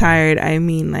I say tired, I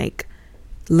mean like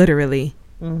literally.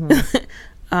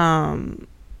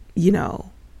 You know,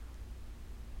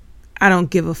 I don't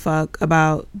give a fuck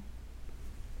about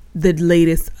the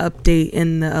latest update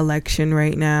in the election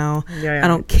right now. I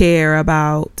don't care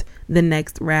about the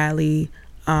next rally.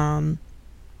 I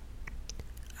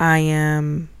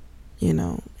am, you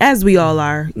know, as we all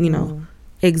are, you know,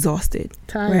 exhausted,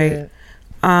 tired.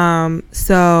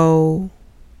 So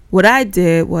what I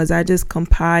did was I just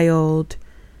compiled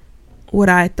what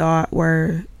I thought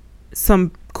were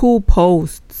some cool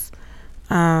posts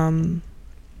on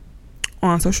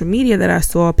social media that I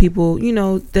saw people,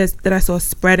 that I saw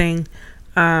spreading.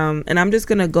 And I'm just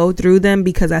going to go through them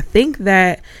because I think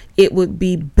that it would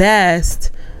be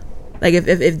best, like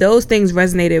if those things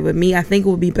resonated with me, I think it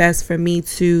would be best for me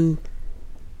to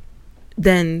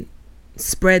then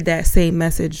spread that same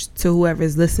message to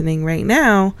whoever's listening right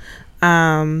now,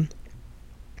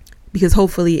 because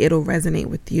hopefully it'll resonate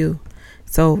with you.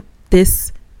 So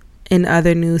this and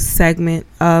other news segment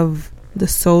of the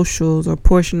socials or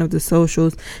portion of the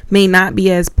socials may not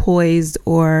be as poised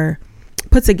or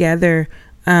put together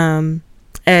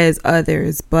as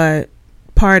others, but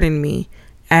pardon me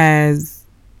as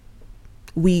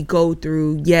we go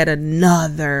through yet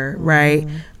another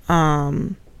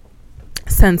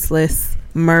senseless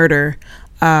murder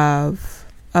of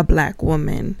a black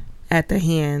woman at the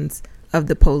hands of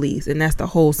the police. And that's the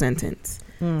whole sentence,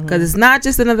 because it's not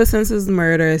just another senseless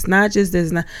murder. It's not just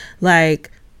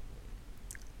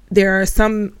there are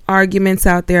some arguments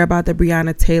out there about the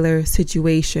Breonna Taylor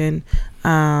situation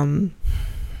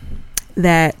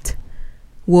that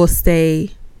will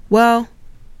say, well,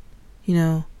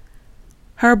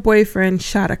 her boyfriend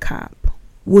shot a cop.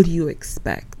 What do you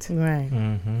expect? Right.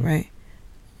 Right.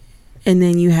 And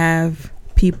then you have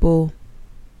people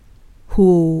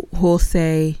who'll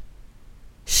say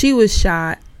she was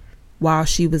shot while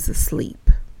she was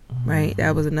asleep. Right.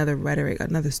 That was another rhetoric,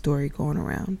 another story going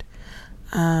around.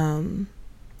 Then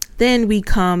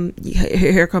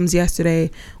here comes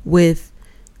yesterday with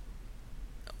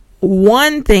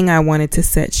one thing I wanted to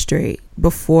set straight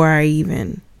before I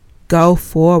even go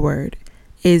forward,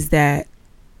 is that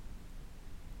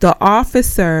the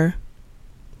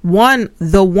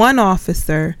one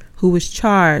officer who was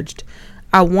charged,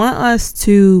 I want us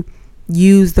to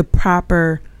use the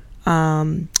proper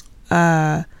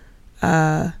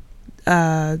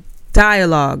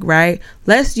dialogue, right?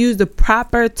 Let's use the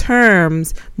proper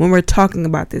terms when we're talking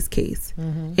about this case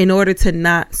in order to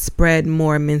not spread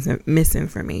more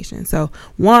misinformation. So,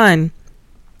 one,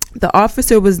 the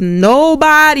officer was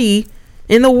nobody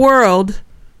in the world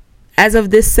as of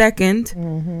this second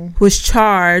was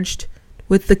charged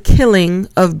with the killing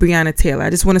of Breonna Taylor. I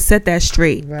just want to set that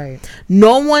straight. Right.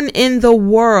 No one in the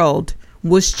world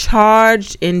was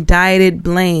charged, indicted,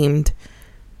 blamed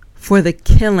for the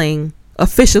killing,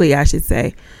 officially I should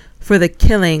say, for the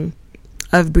killing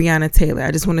of Breonna Taylor.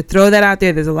 I just want to throw that out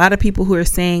there. There's a lot of people who are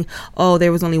saying, oh,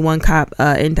 there was only one cop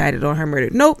indicted on her murder.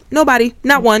 Nope, nobody,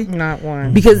 not one. Not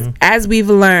one. Because as we've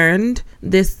learned,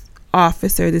 this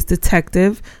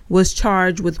detective was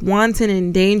charged with wanton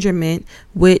endangerment,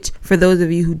 which, for those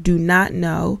of you who do not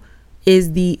know,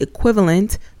 is the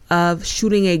equivalent of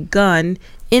shooting a gun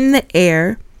in the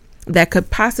air that could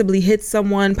possibly hit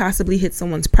someone, possibly hit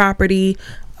someone's property.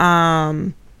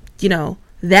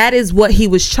 That is what he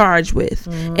was charged with.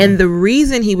 And the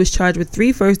reason he was charged with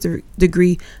 3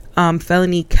 first-degree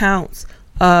felony counts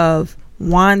of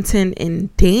wanton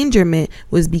endangerment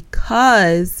was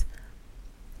because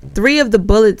 3 of the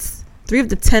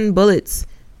 10 bullets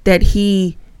that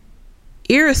he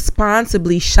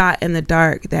irresponsibly shot in the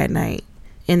dark that night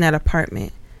in that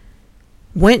apartment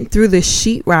went through the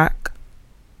sheetrock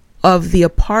of the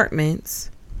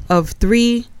apartments of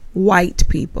 3 white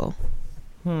people.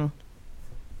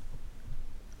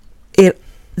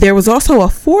 There was also a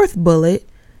 4th bullet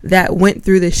that went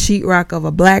through the sheetrock of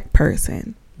a black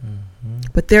person.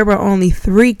 But there were only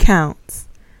 3 counts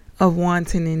of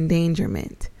wanton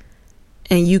endangerment.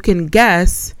 And you can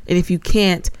guess, and if you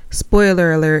can't,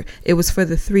 spoiler alert, it was for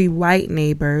the 3 white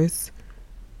neighbors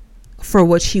for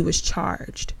which he was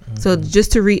charged. So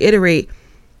just to reiterate,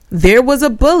 there was a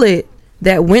bullet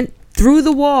that went through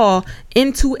the wall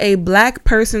into a black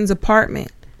person's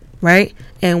apartment, right?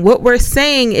 And what we're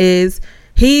saying is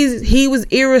he was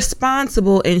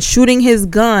irresponsible in shooting his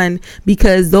gun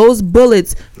because those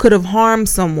bullets could have harmed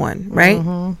someone,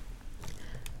 right?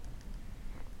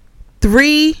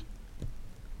 3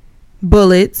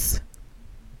 bullets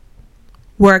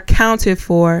were accounted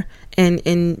for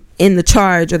in the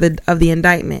charge of the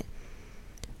indictment.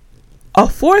 A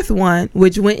 4th one,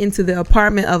 which went into the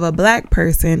apartment of a black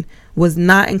person, was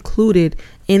not included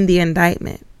in the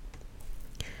indictment.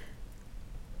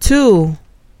 2,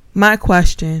 my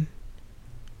question: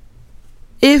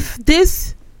 if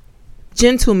this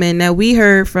gentleman that we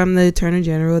heard from the Attorney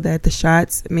General that the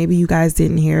shots, maybe you guys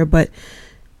didn't hear, but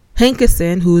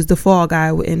Hankerson, who's the fall guy,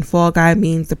 and fall guy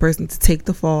means the person to take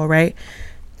the fall, right?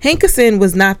 Hankerson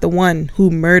was not the one who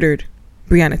murdered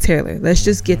Breonna Taylor. Let's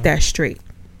just get that straight.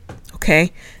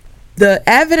 Okay. The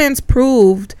evidence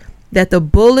proved that the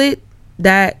bullet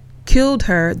that killed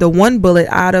her, the one bullet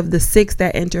out of the 6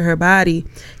 that entered her body,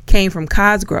 came from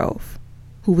Cosgrove,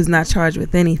 who was not charged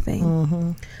with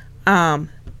anything.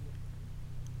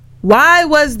 Why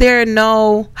was there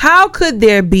how could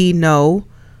there be no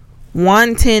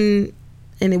wanton,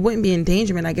 and it wouldn't be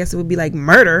endangerment, I guess it would be like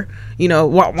murder,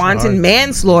 wanton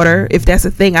manslaughter, if that's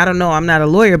a thing. I don't know, I'm not a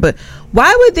lawyer, but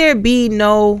why would there be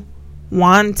no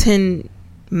wanton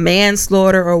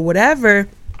manslaughter or whatever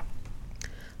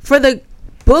for the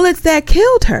bullets that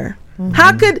killed her?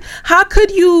 How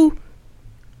could you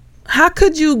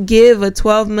give a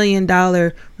 $12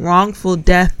 million wrongful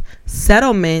death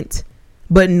settlement,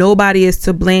 but nobody is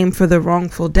to blame for the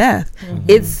wrongful death?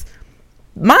 It's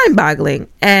mind-boggling.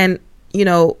 And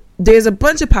there's a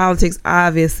bunch of politics,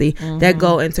 obviously, that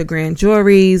go into grand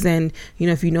juries. And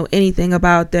if you know anything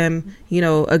about them,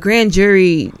 a grand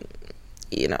jury,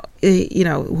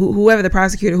 whoever the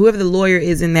prosecutor, whoever the lawyer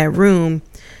is in that room,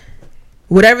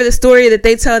 whatever the story that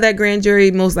they tell that grand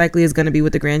jury, most likely is going to be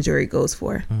what the grand jury goes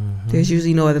for. There's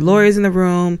usually no other lawyers in the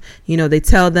room. They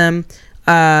tell them,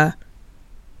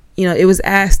 it was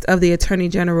asked of the attorney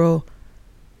general,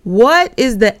 what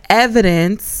is the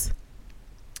evidence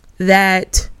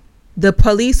that the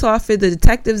police officer, the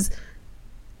detectives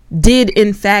did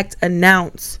in fact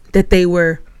announce that they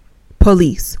were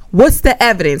police? What's the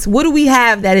evidence? What do we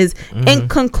have that is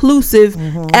inconclusive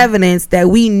evidence that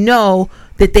we know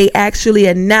that they actually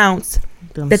announced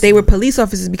that they were police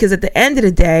officers? Because at the end of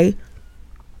the day,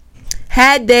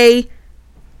 had they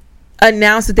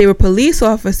announced that they were police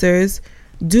officers,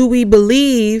 do we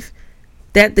believe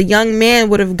that the young man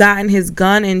would have gotten his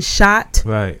gun and shot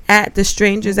at the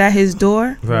strangers at his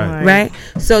door? Right.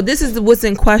 So this is what's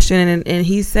in question. And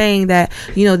he's saying that,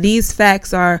 these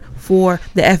facts are for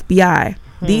the FBI.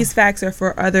 These facts are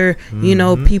for other,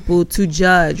 people to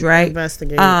judge, right?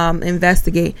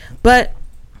 Investigate. But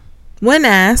when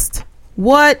asked,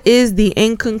 what is the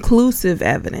inconclusive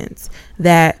evidence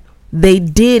that they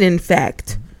did in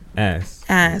fact ask?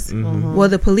 Well,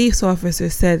 the police officer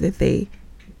said that they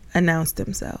announced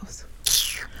themselves.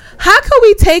 How could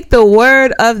we take the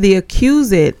word of the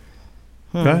accused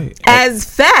as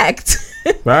fact?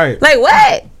 Right. Like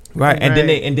what? Right. And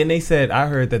then they said, I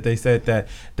heard that they said that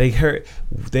they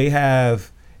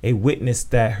have a witness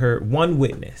that heard one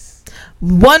witness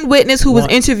who was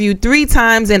interviewed 3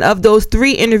 times, and of those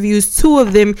 3 interviews, 2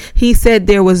 of them he said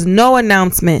there was no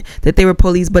announcement that they were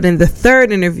police, but in the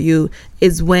 3rd interview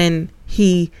is when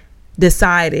he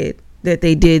decided that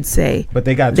they did say. But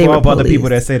they got 12 other people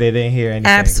that say they didn't hear anything.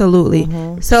 Absolutely.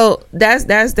 So that's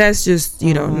just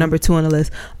number 2 on the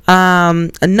list.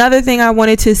 Another thing I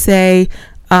wanted to say,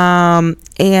 and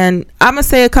I'm gonna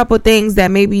say a couple things that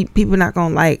maybe people not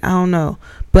gonna like, I don't know,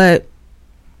 but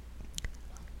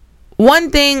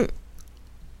one thing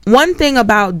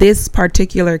about this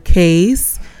particular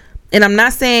case, and I'm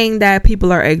not saying that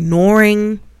people are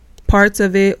ignoring parts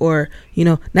of it or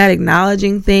not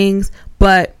acknowledging things,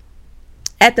 but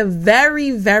at the very,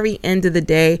 very end of the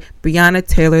day, Breonna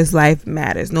Taylor's life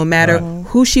matters. No matter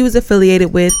who she was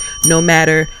affiliated with, no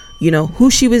matter who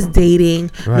she was dating,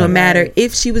 no matter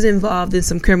if she was involved in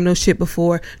some criminal shit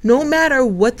before, no matter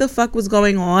what the fuck was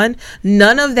going on,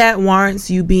 none of that warrants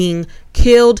you being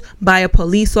killed by a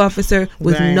police officer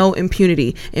with no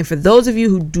impunity. And for those of you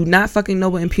who do not fucking know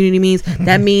what impunity means,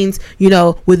 that means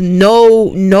with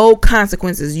no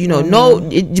consequences.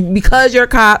 Because you're a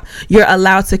cop, you're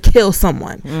allowed to kill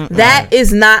someone. That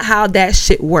is not how that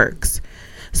shit works.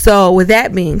 So with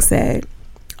that being said,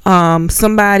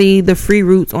 somebody, the Free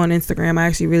Roots on Instagram, I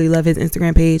actually really love his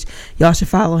Instagram page, y'all should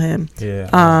follow him.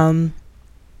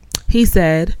 He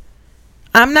said,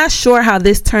 I'm not sure how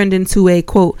this turned into a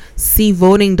quote, see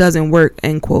voting doesn't work,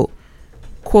 end quote,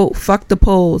 fuck the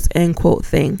polls, end quote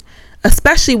thing,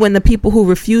 especially when the people who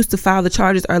refuse to file the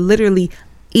charges are literally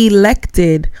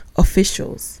elected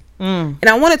officials. And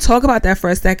I want to talk about that for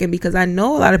a second, because I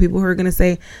know a lot of people who are going to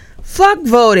say, fuck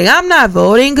voting, I'm not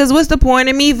voting, because what's the point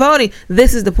of me voting?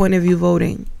 This is the point of you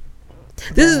voting.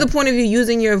 This is the point of you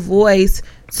using your voice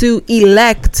to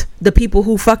elect the people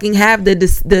who fucking have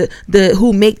the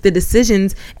who make the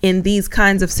decisions in these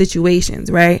kinds of situations,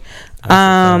 right?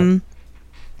 Also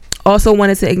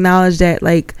wanted to acknowledge that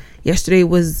yesterday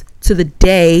was to the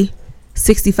day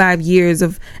 65 years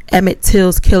of Emmett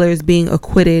Till's killers being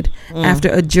acquitted after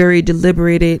a jury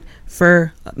deliberated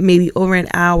for maybe over an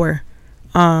hour,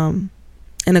 and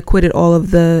acquitted all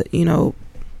of the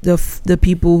the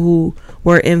people who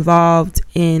were involved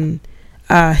in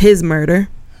his murder.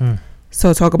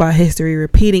 So talk about history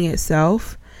repeating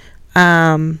itself.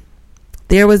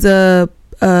 There was a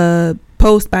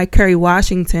post by Kerry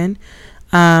Washington,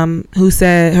 who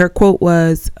said her quote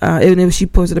was, she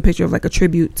posted a picture of like a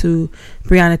tribute to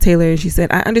Breonna Taylor, and she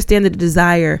said, "I understand the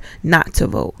desire not to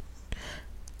vote,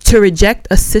 to reject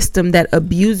a system that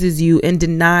abuses you and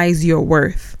denies your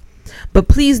worth. But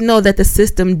please know that the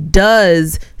system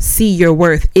does see your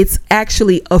worth. It's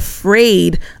actually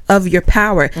afraid of your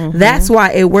power. That's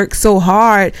why it works so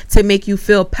hard to make you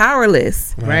feel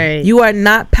powerless. Right. You are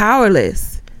not powerless."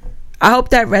 I hope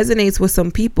that resonates with some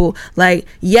people. Like,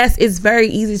 yes, it's very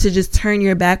easy to just turn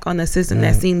your back on the system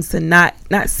that seems to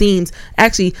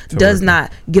actually does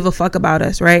not give a fuck about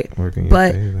us, right?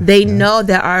 But they know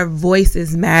that our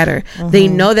voices matter. They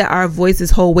know that our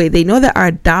voices hold weight. They know that our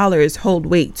dollars hold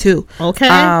weight too.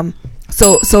 Okay.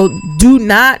 So do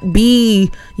not be,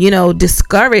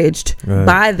 discouraged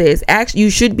by this. Actually, you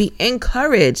should be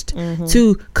encouraged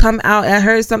to come out. I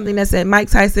heard something that said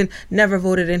Mike Tyson never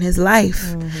voted in his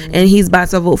life, and he's about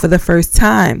to vote for the first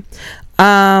time.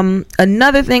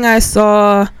 Another thing I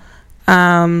saw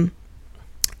that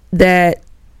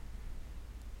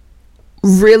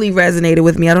really resonated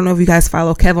with me. I don't know if you guys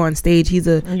follow Kev on Stage. He's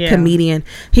a comedian.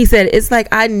 He said, "It's like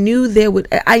I knew there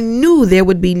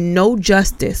would be no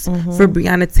justice for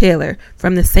Breonna Taylor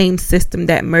from the same system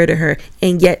that murdered her,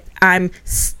 and yet I'm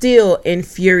still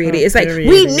infuriated. It's like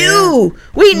we knew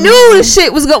this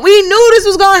shit was going. We knew this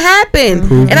was going to happen,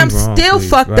 and I'm still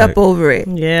fucked up over it.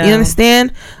 Yeah, you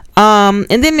understand?" And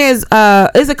then there's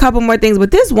a couple more things,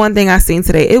 but this one thing I seen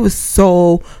today, it was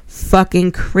so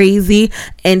fucking crazy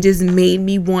and just made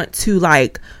me want to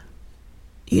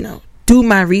do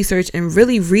my research and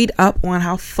really read up on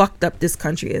how fucked up this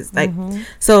country is.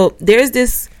 So there's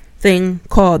this thing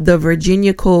called the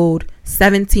Virginia Code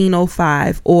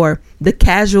 1705, or the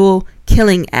Casual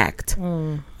Killing Act.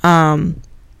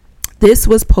 This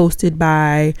was posted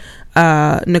by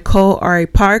Nicole R.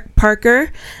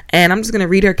 Parker, and I'm just going to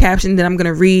read her caption, then I'm going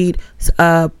to read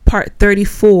part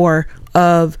 34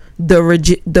 of the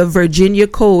Virginia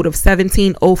Code of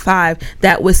 1705.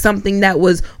 That was something that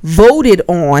was voted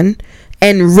on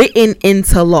and written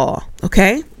into law.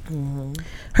 Okay.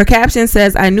 Her caption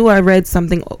says, I knew I read some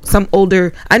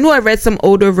older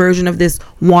version of this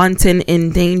wanton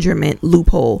endangerment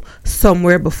loophole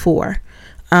somewhere before.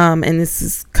 And this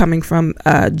is coming from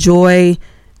Joy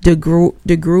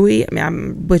DeGruy. I mean,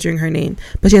 I'm butchering her name,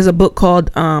 but she has a book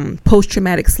called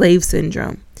Post-Traumatic Slave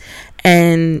Syndrome.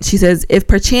 And she says, if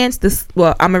perchance this,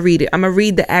 well, I'm going to read it. I'm going to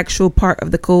read the actual part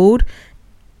of the code,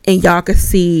 and y'all can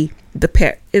see the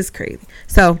pair. It's crazy.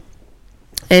 So,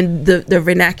 and the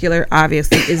vernacular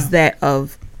obviously is that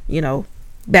of,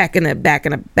 back in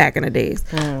the days.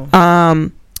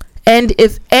 And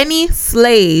if any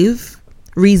slave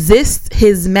resists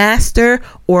his master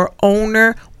or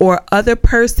owner or other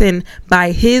person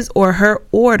by his or her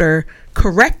order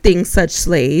correcting such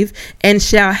slave, and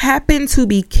shall happen to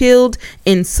be killed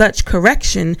in such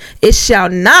correction, it shall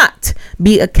not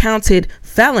be accounted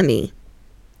felony.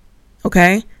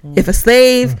 Okay? If a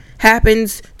slave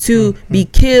happens to be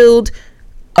killed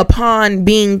upon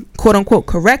being quote unquote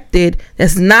corrected,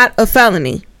 that's not a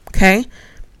felony. Okay?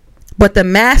 But the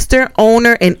master,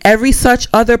 owner, and every such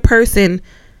other person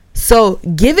so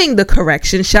giving the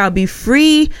correction shall be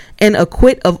free and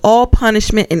acquit of all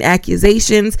punishment and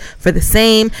accusations for the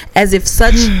same, as if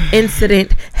such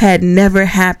incident had never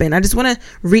happened. I just want to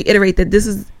reiterate that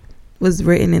this was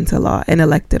written into law and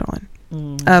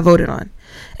voted on.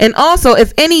 And also,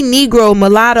 if any Negro,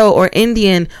 mulatto, or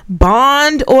Indian,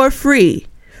 bond or free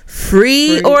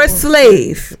or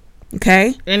slave,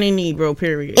 okay, any Negro,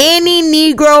 period, any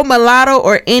Negro, mulatto,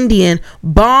 or Indian,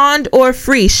 bond or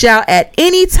free, shall at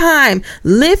any time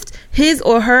lift his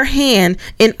or her hand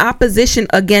in opposition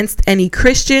against any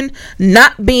Christian,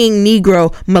 not being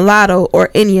Negro, mulatto, or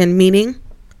Indian, meaning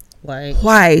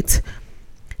white,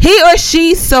 he or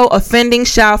she so offending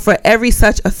shall for every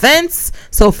such offense,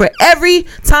 so for every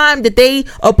time that they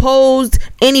opposed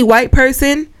any white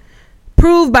person,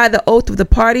 proved by the oath of the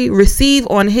party, receive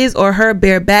on his or her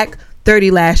bare back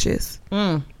 30 lashes.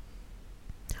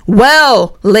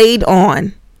 Well laid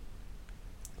on.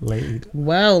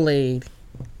 Well laid.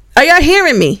 Are y'all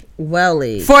hearing me? Well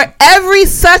laid. For every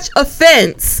such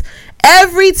offense,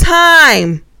 every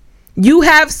time you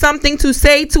have something to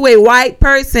say to a white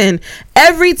person,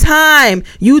 every time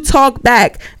you talk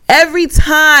back, every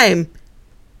time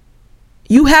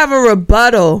you have a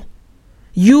rebuttal,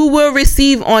 you will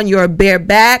receive on your bare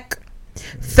back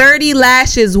 30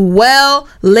 lashes well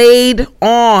laid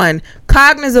on,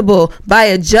 cognizable by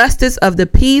a justice of the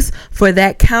peace for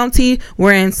that county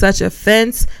wherein such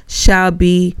offense shall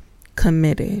be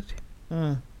committed.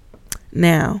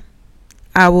 Now,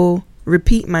 I will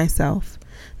repeat myself.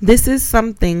 This is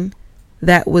something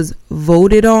that was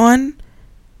voted on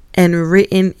and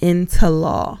written into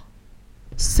law.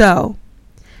 So,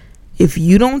 if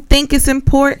you don't think it's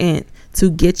important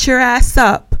to get your ass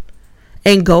up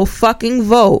and go fucking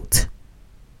vote,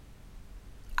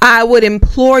 I would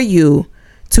implore you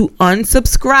to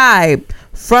unsubscribe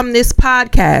from this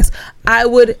podcast. I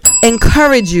would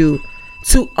encourage you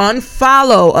to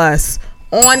unfollow us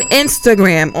on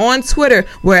Instagram, on Twitter,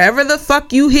 wherever the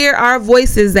fuck you hear our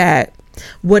voices at.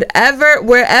 Whatever,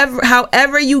 wherever,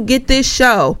 however you get this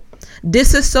show,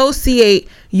 disassociate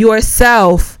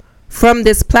yourself from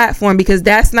this platform, because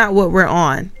that's not what we're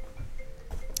on.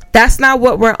 That's not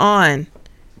what we're on.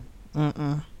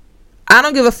 I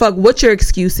don't give a fuck what your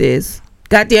excuse is.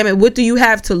 God damn it, what do you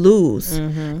have to lose?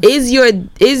 Is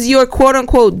your quote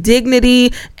unquote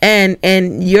dignity and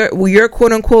your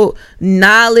quote unquote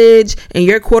knowledge and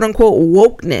your quote unquote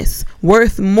wokeness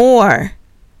worth more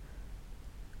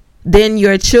than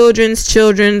your children's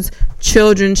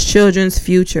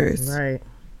futures? Right.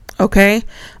 Okay.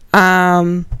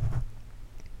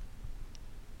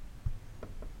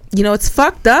 You know, it's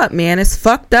fucked up, man. It's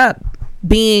fucked up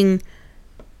being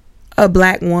a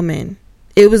black woman.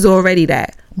 It was already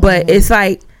that. But it's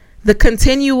like the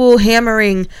continual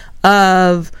hammering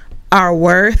of our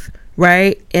worth,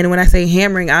 right? And when I say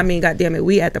hammering, I mean, goddamn it,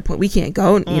 we at the point we can't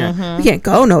go, you know, we can't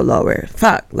go no lower.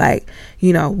 Fuck. Like,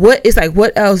 you know, what it's like,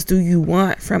 what else do you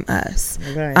want from us?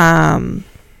 Right.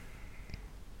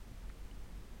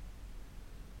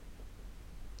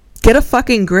 Get a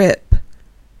fucking grip.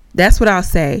 That's what I'll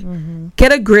say.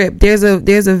 Get a grip. There's a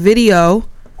video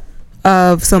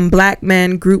of some black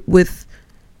men grouped with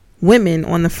women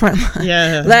on the front line.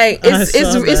 Yeah, like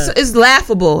it's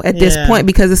laughable at this point,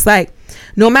 because it's like,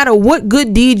 no matter what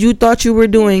good deed you thought you were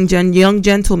doing, young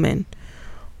gentlemen,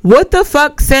 what the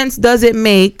fuck sense does it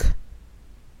make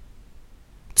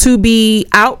to be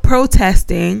out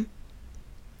protesting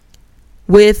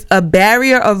with a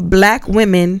barrier of black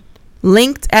women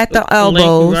linked at the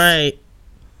elbows, right,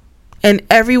 and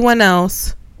everyone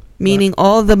else, meaning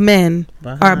all the men,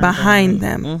 are behind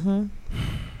them?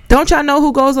 Don't y'all know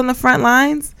who goes on the front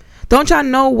lines? Don't y'all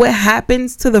know what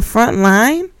happens to the front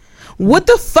line? What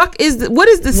the fuck is what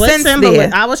is the sense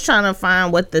there? I was trying to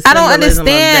find what the I don't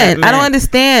understand. I don't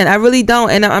understand. I really don't.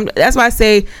 And that's why I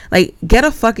say, like, get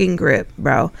a fucking grip,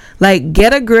 bro. Like,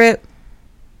 get a grip.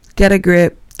 Get a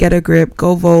grip. Get a grip.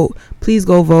 Go vote. Please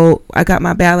go vote. I got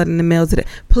my ballot in the mail today.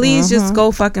 Please just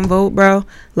go fucking vote, bro.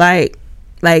 Like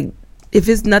if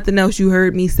it's nothing else you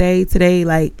heard me say today,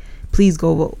 like, please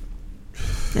go vote.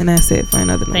 And that's it for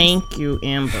another night. Thank you,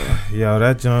 Amber. Yo,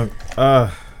 that junk,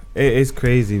 it's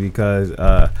crazy, because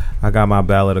I got my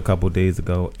ballot a couple days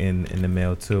ago in the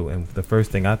mail too, and the first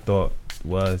thing I thought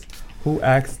was, who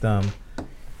asked them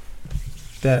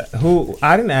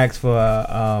I didn't ask for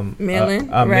mail-in,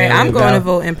 right? I'm going to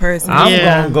vote in person. I'm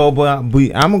gonna go, but I'm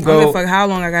gonna go. Fuck how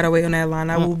long I gotta wait on that line?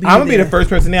 I will be. I'm gonna be the first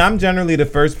person there. I'm generally the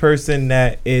first person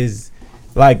that is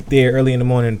like there early in the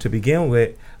morning to begin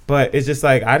with. But it's just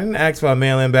like, I didn't ask for a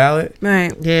mail-in ballot.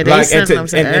 Right. Yeah, they sent them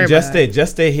to everybody. And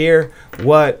just to hear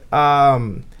what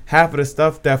half of the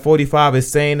stuff that 45 is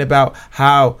saying about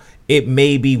how it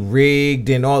may be rigged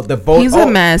and all the vote. He's a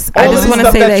mess. I just want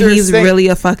to say that he's really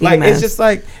a fucking mess. It's just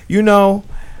like, you know,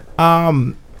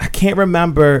 I can't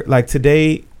remember, like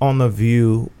today on The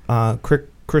View,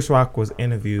 Chris Rock was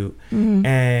interviewed,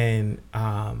 and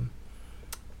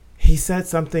he said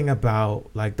something about,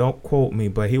 like, don't quote me,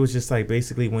 but he was just like,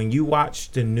 basically, when you watch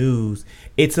the news,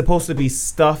 it's supposed to be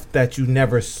stuff that you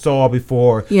never saw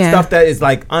before, stuff that is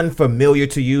like unfamiliar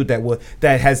to you,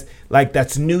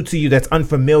 that's new to you, that's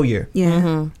unfamiliar.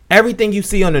 Everything you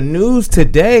see on the news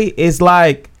today is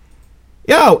like,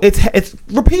 yo, it's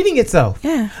repeating itself.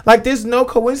 Like, there's no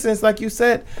coincidence, like you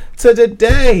said, to the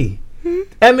day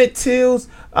Emmett Till's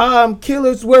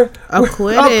killers were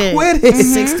acquitted.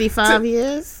 65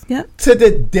 years. To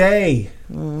the day.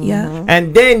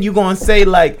 And then you gonna say,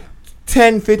 like,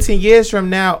 10, 15 years from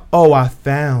now, oh, I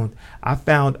found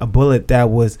a bullet that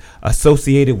was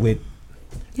associated with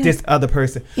this other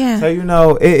person. So, you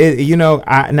know,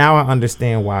 now I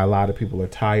understand why a lot of people are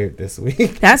tired this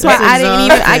week. That's why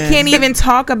I can't even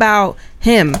talk about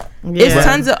him. It's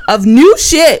tons of new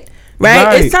shit.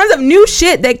 Right? It's tons of new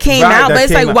shit that came out, but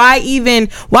it's like, why even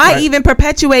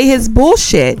perpetuate his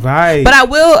bullshit? But I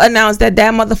will announce that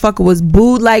motherfucker was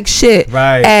booed like shit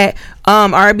at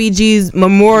RBG's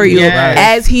memorial,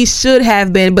 as he should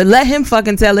have been. But let him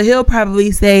fucking tell it. He'll probably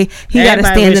say he got a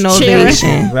standing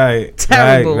ovation.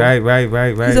 Terrible.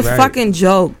 Right. He's a fucking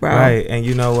joke, bro. And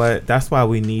you know what? That's why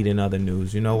we need another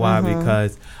news. You know why?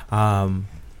 Because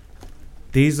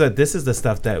this is the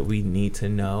stuff that we need to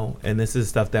know, and this is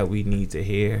stuff that we need to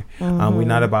hear. We're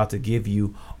not about to give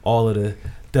you all of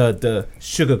the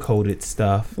sugar coated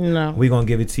stuff. No, we're gonna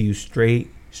give it to you straight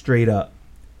up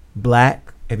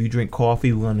black. If you drink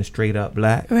coffee, we're gonna straight up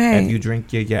black. Right. If you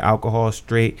drink your alcohol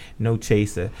straight, no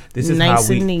chaser. This is nice how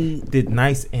we and neat. did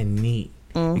nice and neat.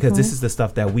 Because this is the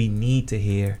stuff that we need to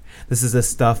hear. This is the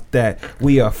stuff that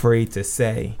we are afraid to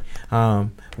say.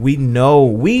 We know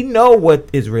what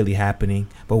is really happening,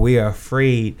 but we are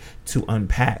afraid to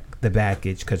unpack the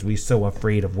baggage because we're so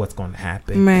afraid of what's going to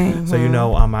happen. Right. So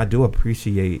I do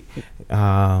appreciate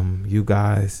you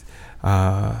guys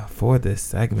for this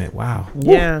segment. Wow.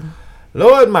 Yeah. Woo.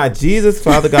 Lord, my Jesus,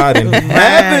 Father God in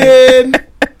heaven.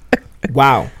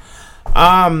 Wow.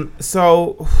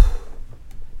 So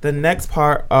the next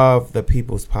part of the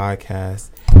People's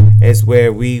Podcast is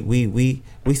where we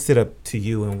sit up to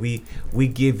you and we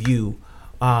give you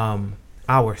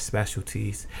our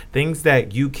specialties, things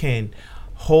that you can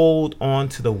hold on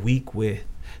to the week with,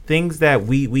 things that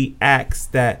we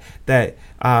ask that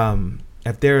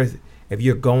if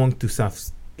you're going through stuff,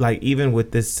 like even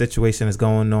with this situation that's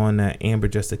going on that Amber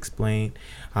just explained,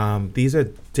 these are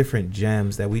different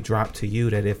gems that we drop to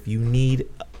you that if you need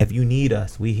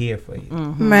us, we here for you.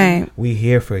 Right. We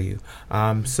here for you.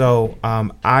 So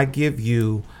I give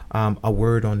you a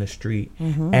word on the street,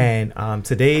 and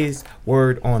today's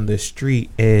word on the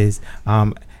street is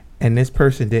and this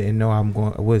person didn't know I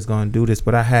was going to do this,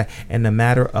 but I had, in a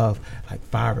matter of like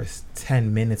 5 or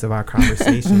 10 minutes of our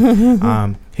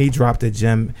conversation, he dropped a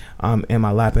gem in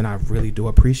my lap, and I really do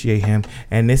appreciate him.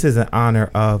 And this is in honor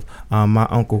of my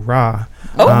Uncle Ra.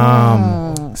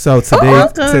 So today's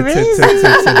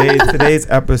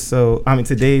episode,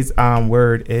 today's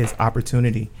word is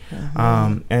opportunity.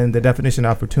 And the definition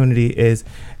of opportunity is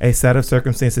a set of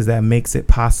circumstances that makes it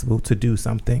possible to do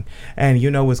something. And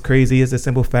what's crazy is the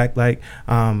simple fact, like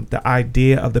the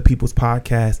idea of the People's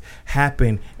Podcast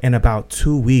happened in about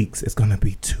 2 weeks. It's going to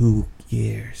be 2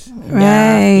 years.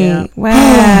 Right. Yeah.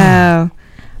 Wow.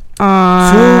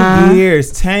 2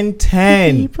 years.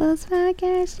 10/10. People's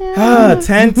Podcast Show.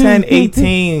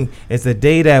 10/10/18 is the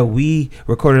day that we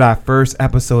recorded our first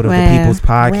episode of the People's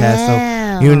Podcast.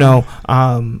 Wow.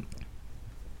 So,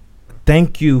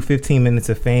 thank you, 15 Minutes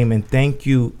of Fame, and thank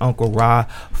you, Uncle Ra,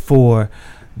 for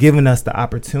giving us the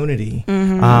opportunity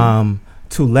to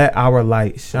let our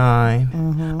light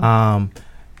shine.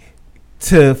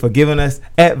 For giving us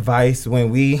advice when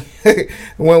we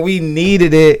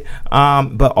needed it,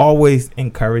 but always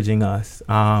encouraging us.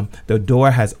 The door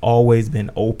has always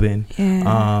been open.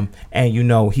 Yeah. And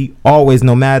he always,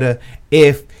 no matter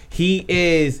if he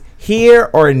is here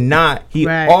or not, he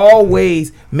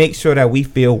always makes sure that we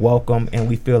feel welcome and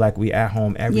we feel like we at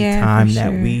home every time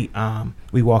that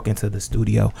we walk into the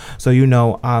studio. So you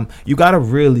gotta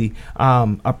really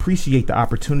appreciate the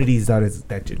opportunities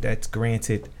that's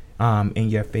granted in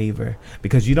your favor,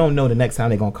 because you don't know the next time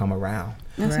they're gonna come around.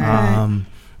 That's right.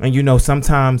 And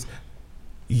sometimes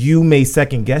you may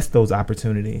second guess those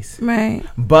opportunities, right?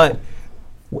 But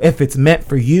if it's meant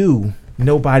for you,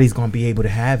 nobody's gonna be able to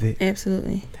have it.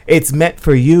 Absolutely. It's meant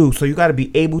for you, so you got to be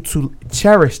able to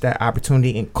cherish that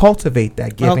opportunity and cultivate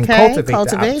that gift and cultivate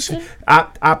the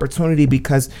opportunity,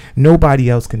 because nobody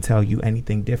else can tell you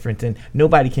anything different, and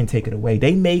nobody can take it away.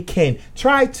 They can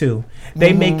try to,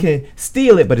 they can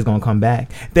steal it, but it's gonna come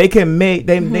back. They can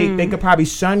they could probably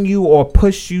shun you or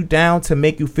push you down to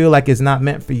make you feel like it's not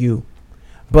meant for you,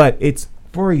 but it's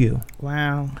for you.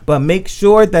 Wow. But make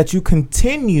sure that you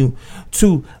continue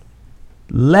to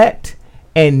let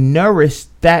and nourish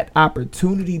that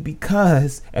opportunity,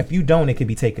 because if you don't, it could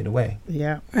be taken away.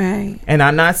 Yeah. Right. And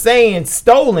I'm not saying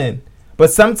stolen,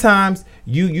 but sometimes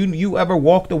you ever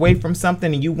walked away from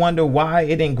something and you wonder why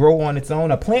it didn't grow on its own.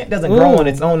 A plant doesn't grow on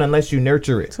its own unless you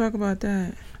nurture it. Talk about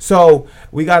that. So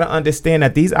we got to understand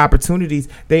that these opportunities,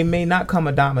 they may not come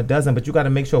a dime a dozen, but you got to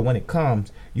make sure when it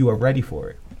comes, you are ready for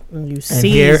it. You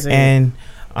seize it.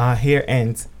 Here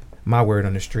ends my word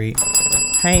on the street.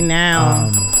 Hey now.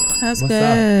 That's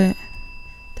good.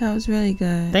 That was really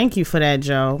good. Thank you for that,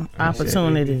 Joe.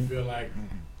 Opportunity. I feel like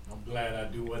I'm glad I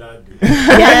do what I do.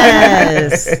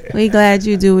 Yes. We glad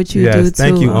you do what you do too.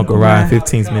 Thank you, Uncle Ryan.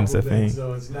 15 minutes of fame.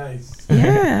 So it's nice.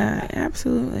 Yeah,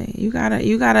 absolutely. You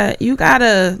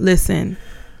gotta listen.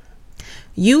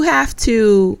 You have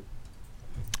to,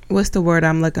 what's the word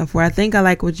I'm looking for? I think I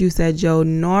like what you said, Joe.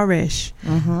 Nourish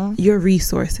your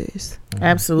resources.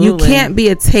 Absolutely. You can't be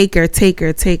a taker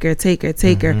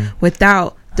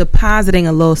without depositing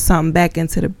a little something back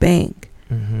into the bank,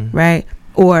 right?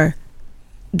 Or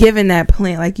giving that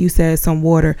plant, like you said, some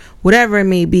water, whatever it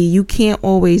may be, you can't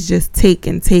always just take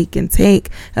and take and take.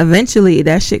 Eventually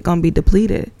that shit gonna be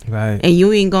depleted, Right. and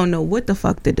you ain't gonna know what the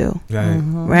fuck to do. Right.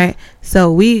 Right.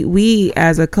 So we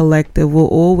as a collective will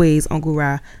always, Uncle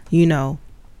Ra, you know,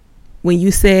 when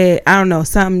you said, I don't know,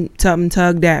 something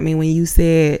tugged at me when you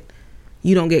said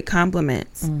you don't get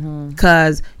compliments,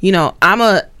 because you know I'm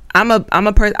a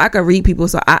person, I could read people,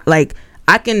 so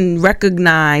I can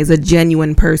recognize a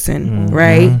genuine person,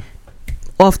 right,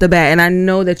 off the bat, and I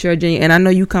know that you're genuine, and I know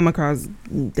you come across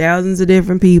thousands of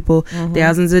different people,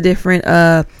 thousands of different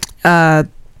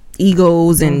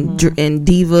egos and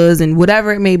divas and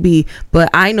whatever it may be, but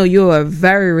I know you're a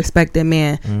very respected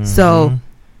man. So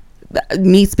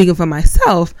me speaking for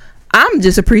myself, I'm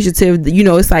just appreciative, you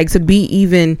know, it's like to be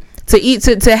even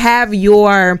to have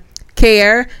your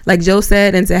care, like Joe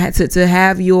said, and to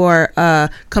have your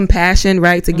compassion,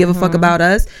 right, to give a fuck about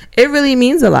us, it really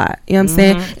means a lot, you know what I'm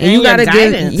saying? And you gotta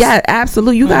give,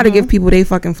 absolutely, you gotta give people they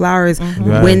fucking flowers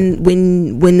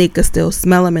when they could still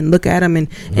smell them and look at them and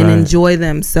enjoy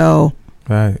them. So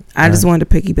I just wanted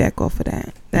to piggyback off of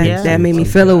that. That made me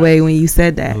feel away when you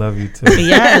said that. I love you too.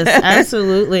 Yes,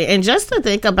 absolutely. And just to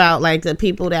think about like the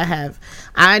people that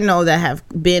I know that have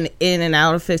been in and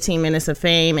out of 15 Minutes of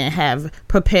Fame and have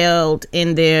propelled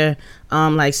in their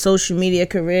like social media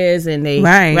careers and they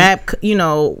rap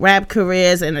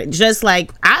careers, and just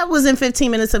like I was in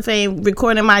 15 Minutes of Fame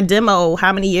recording my demo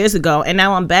how many years ago, and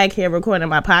now I'm back here recording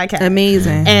my podcast.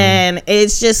 Amazing. And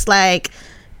it's just like,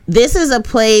 this is a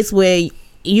place where,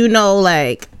 you know,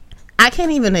 like, I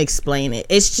can't even explain it.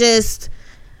 It's just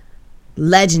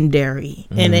legendary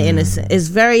in an innocent. It's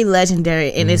very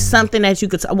legendary, and it's something that you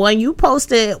could. When you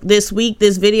posted this week,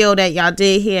 this video that y'all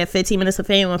did here at 15 Minutes of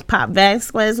Fame when Pop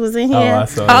Vasquez was in here. I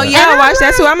watched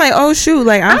that too. I'm like, oh shoot,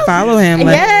 like I follow him.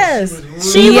 Like, yes,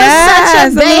 she was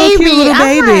such a baby. Little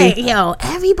I'm baby. like, yo,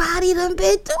 everybody done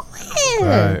been doing.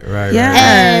 Right. Yes.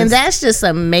 And that's just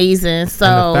amazing. So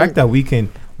and the fact that we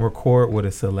can record with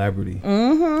a celebrity.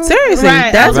 Seriously,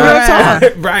 that's real talk.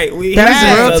 That's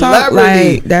real talk.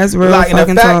 Like, that's real like,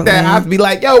 fucking and the fact talk. that I'd be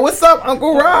like, yo, what's up,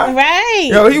 Uncle Ra? Right.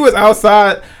 Yo, he was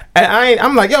outside. And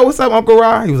I'm like, yo, what's up, Uncle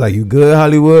Ra? He was like, you good,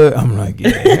 Hollywood? I'm like, yeah.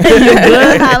 You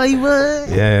good, Hollywood?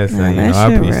 Yes,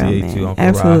 I appreciate you, Uncle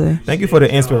Absolutely. Ra. Thank you for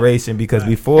the inspiration, because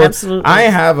before I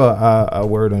didn't have a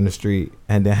word on the street,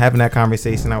 and then having that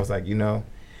conversation, I was like, you know,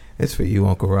 it's for you,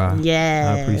 Uncle Ra. Yes,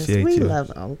 I appreciate you. We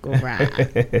love Uncle Ra.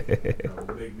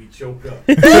 Make me choke up.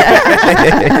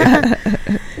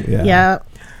 Yep.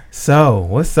 So,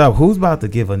 what's up? Who's about to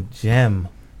give a gem?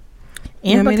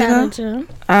 Amber got a gem.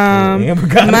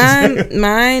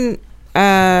 Mine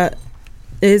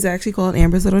is actually called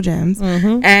Amber's Little Gems,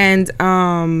 and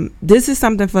this is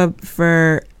something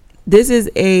for this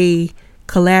is a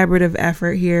collaborative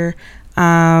effort here,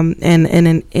 and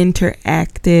an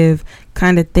interactive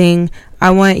kind of thing.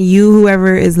 I want you,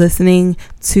 whoever is listening,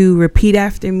 to repeat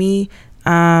after me.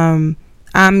 I'm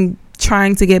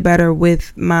trying to get better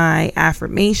with my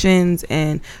affirmations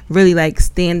and really like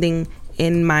standing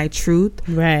in my truth,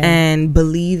 and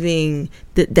believing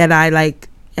that I like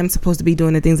am supposed to be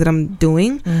doing the things that I'm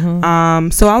doing.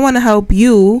 So I want to help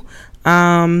you,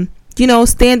 you know,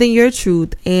 stand in your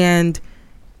truth. And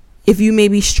if you may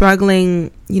be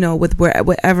struggling, you know, with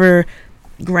whatever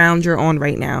ground you're on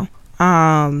right now,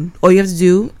 all you have to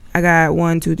do, I got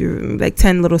 1, 2, 3, like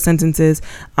 10 little sentences.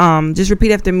 Just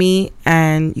repeat after me,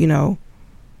 and you know,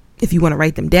 if you want to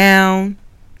write them down,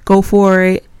 go for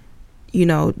it. You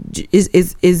know,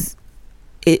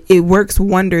 it works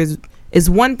wonders. It's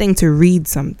one thing to read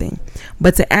something,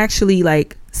 but to actually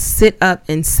like sit up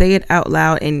and say it out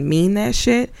loud and mean that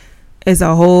shit is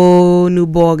a whole new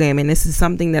ball game. And this is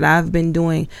something that I've been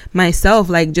doing myself,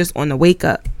 like just on the wake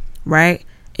up, right?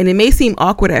 And it may seem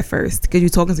awkward at first because you're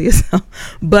talking to yourself,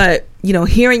 but you know,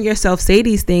 hearing yourself say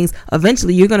these things,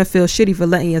 eventually you're gonna feel shitty for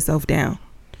letting yourself down.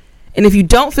 And if you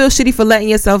don't feel shitty for letting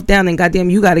yourself down, then goddamn,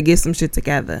 you got to get some shit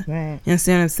together. Right. You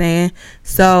understand what I'm saying?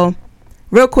 So,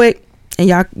 real quick, and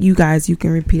you guys, you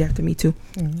can repeat after me too.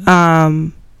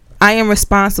 I am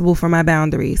responsible for my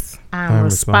boundaries. I'm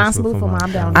responsible for my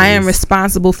boundaries. I am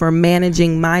responsible for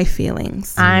managing my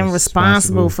feelings. I'm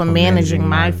responsible for managing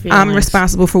my feelings. I'm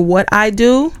responsible for what I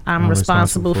do. I'm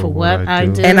responsible for what I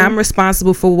do. And I'm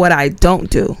responsible for what I don't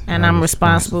do. And I'm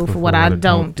responsible for what I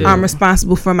don't do. I'm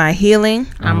responsible for my healing.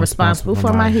 I'm responsible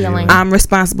for my healing. I'm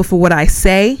responsible for what I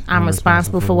say. I'm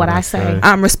responsible for what I say.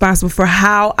 I'm responsible for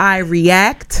how I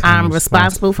react. I'm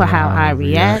responsible for how I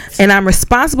react. And I'm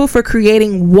responsible for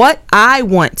creating what I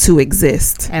want to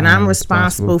exist. And I'm I'm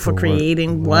responsible for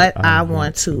creating what I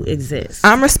want to exist.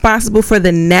 I'm responsible for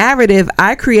the narrative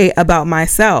I create about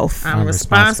myself. I'm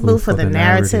responsible for the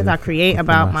narrative I create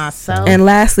about myself. And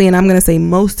lastly, and I'm going to say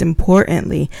most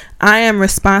importantly, I am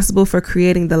responsible for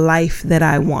creating the life that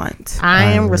I want. I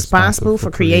am responsible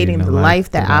for creating the life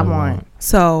that I want.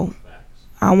 So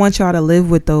I want y'all to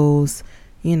live with those.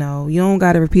 You know, you don't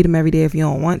got to repeat them every day if you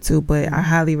don't want to, but I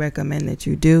highly recommend that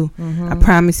you do. I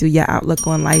promise you, your outlook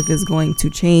on life is going to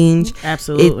change.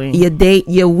 Absolutely. Your day,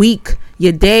 your week,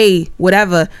 your day,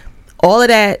 whatever, all of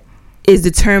that is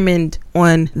determined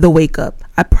on the wake up.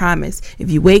 I promise.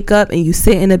 If you wake up and you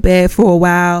sit in the bed for a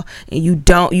while and you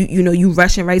don't, you know, you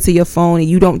rushing right to your phone and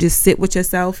you don't just sit with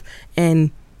yourself and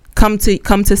come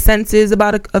to senses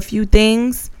about a few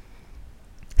things.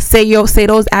 Say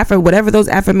those whatever those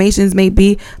affirmations may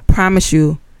be. Promise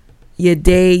you, your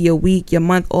day, your week, your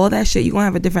month, all that shit, you're gonna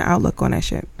have a different outlook on that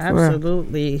shit.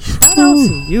 Absolutely. Shout out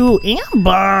to you,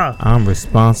 Amber. I'm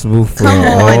responsible for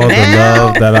all the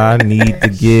love that I need to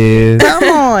give. Come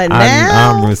on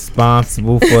now. I'm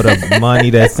responsible for the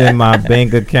money that's in my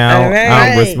bank account. Right.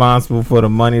 I'm responsible for the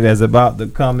money that's about to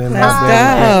come in my bank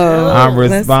account. I'm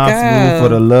responsible for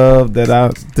the love that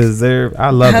I deserve. I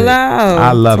love it.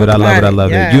 I love it. I love it. I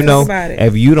love it. You know,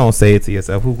 if you don't say it to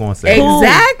yourself, who gonna say it?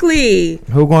 Exactly.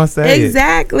 Who gonna say it?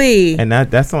 Exactly. And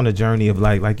that's on the journey of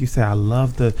like you said, I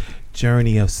love the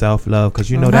journey of self-love, because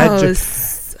you know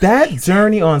that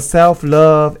journey on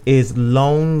self-love is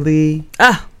lonely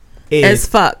as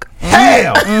fuck.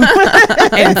 Hell.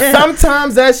 And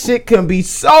sometimes that shit can be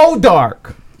so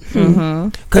dark,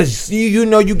 because you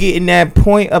know you get in that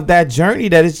point of that journey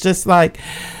that it's just like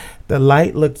the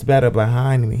light looks better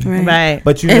behind me, Right.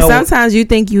 But and sometimes you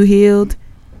think you healed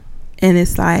and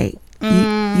it's like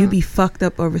you be fucked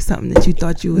up over something that you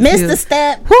thought you was Missed healed. the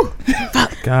step. Fuck.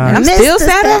 God, I'm still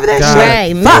sad over that shit.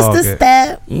 Right. Missed the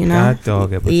step. You know? God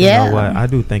dog it. But you know what? I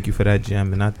do thank you for that,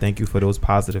 Jim, and I thank you for those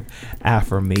positive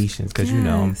affirmations, because you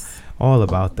know I'm all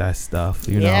about that stuff.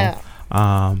 You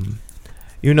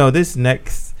know, this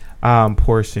next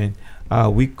portion,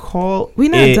 we call we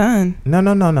not done. No.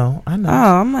 I know. Oh,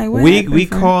 I'm like, what we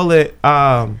call it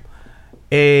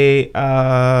a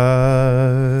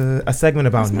segment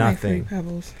about nothing.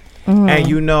 And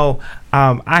you know,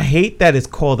 I hate that it's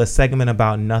called a segment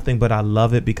about nothing, but I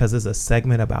love it because it's a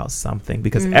segment about something.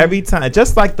 Because every time,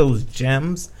 just like those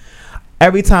gems,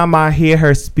 every time I hear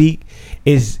her speak,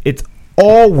 it's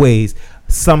always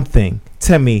something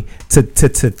to me to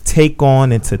take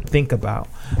on and to think about.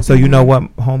 So you know what,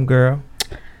 homegirl?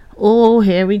 Oh,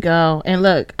 here we go. And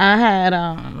look,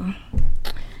 I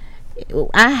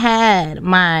had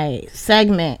my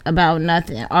segment about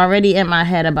nothing already in my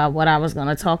head about what I was going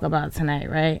to talk about tonight,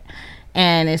 right?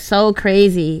 And it's so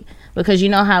crazy because you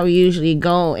know how we usually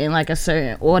go in like a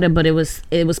certain order, but it was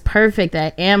perfect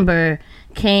that Amber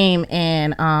came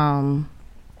and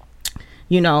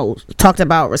you know, talked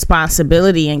about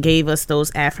responsibility and gave us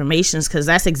those affirmations, because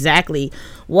that's exactly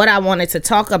what I wanted to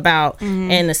talk about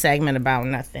in the segment about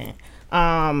nothing.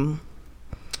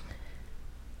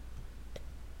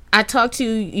 I talked to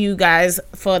you guys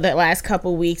for the last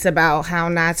couple weeks about how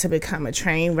not to become a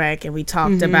train wreck, and we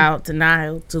talked about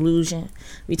denial, delusion.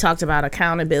 We talked about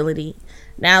accountability.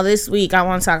 Now this week I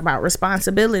want to talk about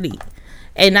responsibility,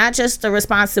 and not just the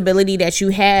responsibility that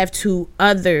you have to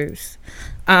others,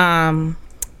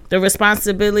 the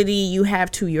responsibility you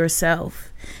have to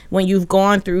yourself when you've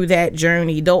gone through that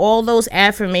journey. All those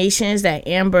affirmations that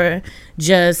Amber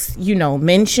just, you know,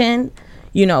 mentioned,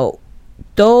 you know,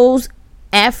 those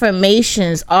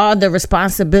affirmations are the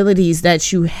responsibilities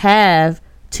that you have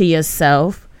to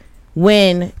yourself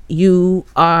when you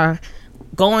are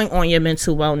going on your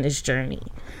mental wellness journey.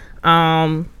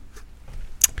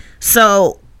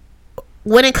 So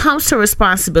when it comes to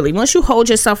responsibility, once you hold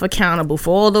yourself accountable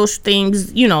for all those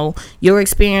things, you know, your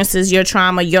experiences, your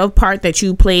trauma, your part that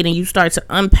you played, and you start to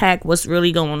unpack what's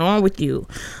really going on with you,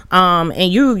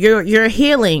 and you're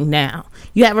healing now.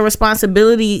 You have a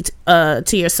responsibility to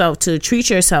yourself to treat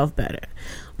yourself better.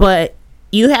 But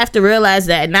you have to realize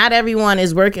that not everyone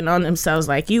is working on themselves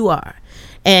like you are.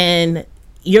 And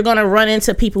you're going to run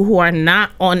into people who are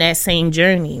not on that same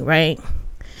journey, right?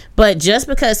 But just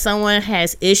because someone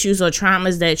has issues or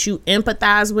traumas that you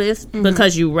empathize with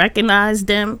because you recognize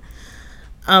them,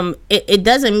 it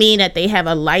doesn't mean that they have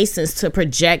a license to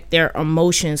project their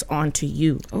emotions onto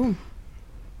you. Oh.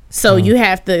 So you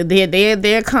have to,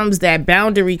 there comes that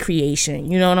boundary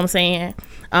creation. You know what I'm saying?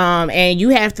 And you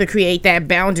have to create that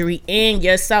boundary in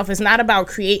yourself. It's not about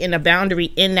creating a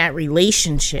boundary in that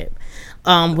relationship.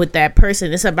 with that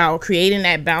person. It's about creating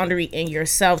that boundary in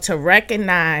yourself to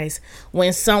recognize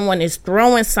when someone is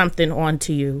throwing something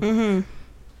onto you,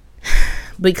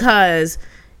 because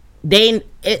they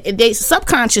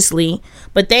subconsciously,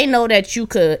 but they know that you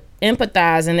could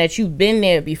empathize and that you've been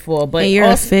there before. But and you're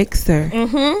a fixer.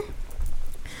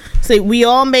 So we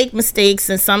all make mistakes,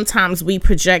 and sometimes we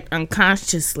project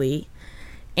unconsciously,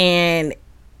 and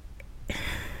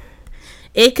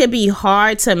it could be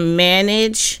hard to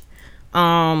manage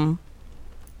your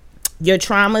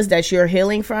traumas that you're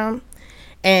healing from,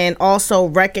 and also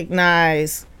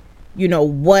recognize,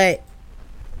 what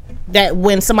that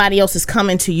when somebody else is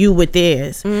coming to you with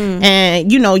theirs,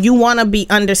 and you want to be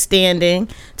understanding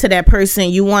to that person,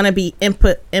 you want to be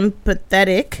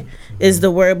empathetic is the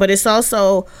word, but it's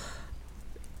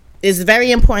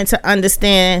very important to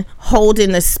understand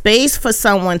holding the space for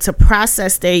someone to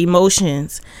process their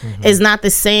emotions is not the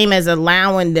same as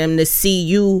allowing them to see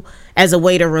you as a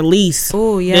way to release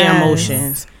their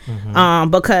emotions.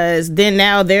 Because then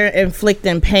now they're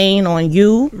inflicting pain on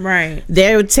you. Right.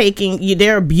 They're taking you,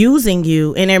 they're abusing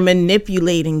you, and they're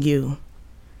manipulating you.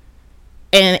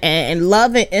 And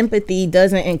love and empathy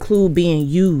doesn't include being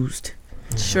used.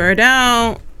 Sure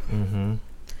don't.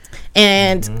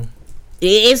 And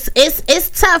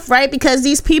it's tough, right? Because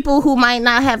these people who might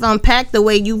not have unpacked the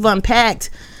way you've unpacked,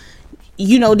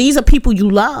 these are people you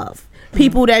love.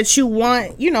 People that you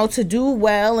want, to do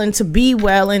well and to be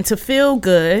well and to feel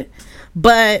good.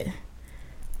 But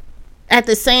at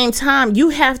the same time, you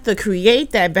have to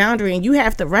create that boundary, and you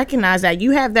have to recognize that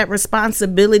you have that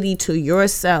responsibility to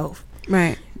yourself.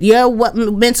 Right. Your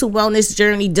mental wellness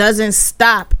journey doesn't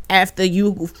stop after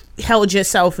you held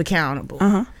yourself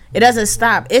accountable. It doesn't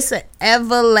stop. It's an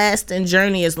everlasting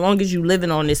journey as long as you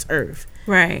living on this earth.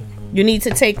 Right. You need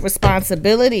to take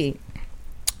responsibility.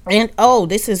 And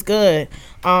this is good.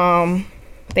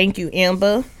 Thank you,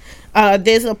 Amber.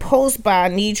 There's a post by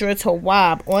Nidra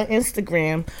Tawab on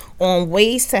Instagram on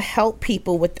ways to help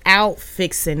people without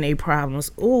fixing their problems.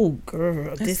 Oh,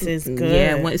 girl, this is good.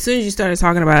 Yeah, as soon as you started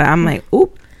talking about it, I'm like,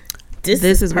 oop,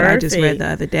 this is what I just read the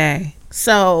other day.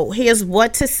 So here's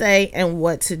what to say and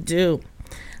what to do.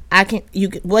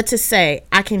 What to say.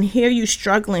 I can hear you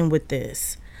struggling with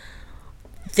this.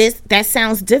 That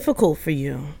sounds difficult for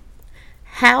you.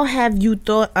 How have you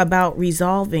thought about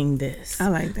resolving this? I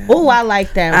like that. Oh, I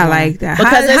like that one. I like that.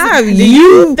 Because how have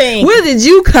you think? What did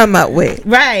you come up with?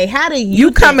 Right. How do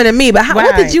you coming to me? But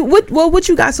what did you? What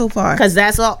you got so far? Because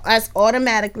that's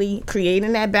automatically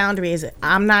creating that boundary. Is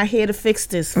I'm not here to fix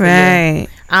this for right. you.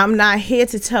 I'm not here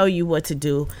to tell you what to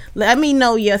do. Let me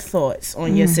know your thoughts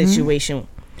on your situation.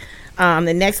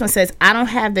 The next one says, I don't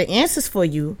have the answers for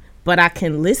you, but I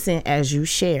can listen as you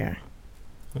share.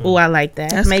 Oh, I like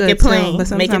that. That's make good it plain. Too, but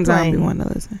sometimes I don't be wanting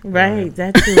to listen. Right,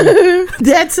 that too.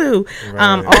 That too.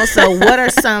 Right. Also, what are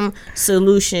some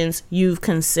solutions you've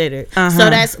considered? So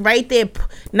that's right there.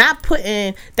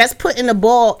 That's putting the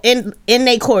ball in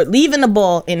their court, leaving the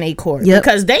ball in their court,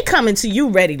 because they coming to you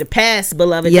ready to pass,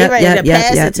 beloved. They ready to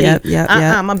pass it to you.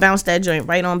 I'm gonna bounce that joint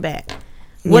right on back.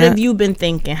 What have you been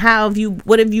thinking?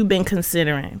 What have you been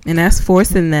considering? And that's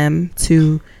forcing them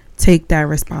to take that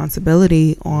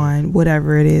responsibility on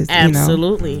whatever it is.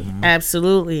 Absolutely.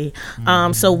 Absolutely.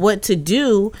 So what to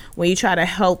do when you try to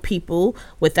help people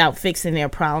without fixing their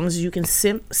problems? You can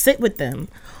sit with them,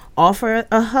 offer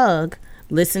a hug,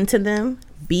 listen to them,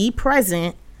 be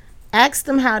present, ask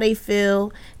them how they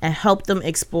feel, and help them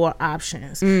explore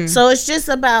options. So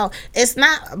it's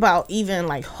not about even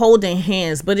like holding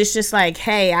hands, but it's just like,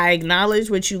 hey, I acknowledge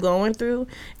what you're going through,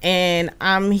 and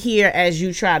I'm here as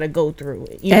you try to go through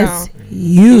it. As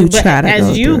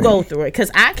you go through it,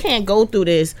 because I can't go through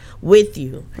this with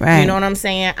you. Right. You know what I'm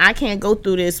saying? I can't go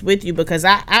through this with you because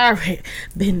I already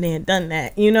been there, done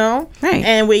that. Right.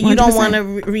 And where you 100%. Don't want to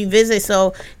revisit.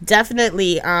 So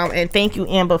definitely, and thank you,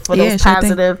 Amber, for those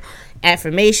positive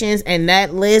affirmations and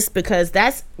that list, because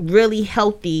that's really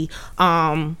healthy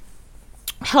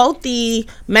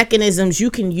mechanisms you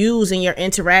can use in your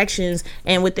interactions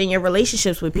and within your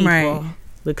relationships with people. Right.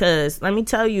 Because let me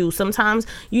tell you, sometimes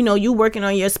you working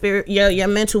on your spirit, your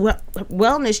mental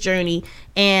wellness journey,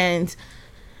 and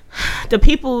the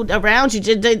people around you,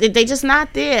 they just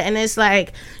not there. And it's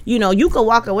like, you could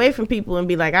walk away from people and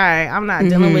be like, all right, I'm not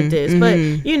dealing with this. But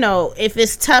if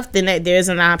it's tough, then there's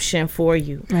an option for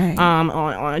you. Right.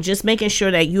 On just making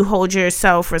sure that you hold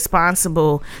yourself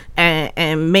responsible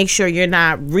and make sure you're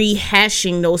not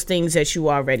rehashing those things that you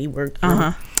already worked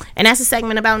through. And that's a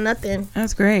segment about nothing.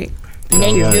 That's great.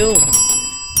 Thank you.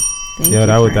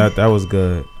 That was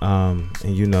good. And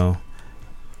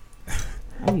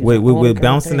We're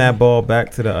bouncing that ball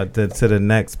back to the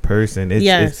next person.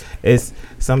 It's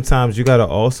sometimes you gotta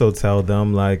also tell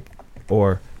them like,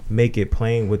 or make it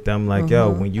plain with them like, yo,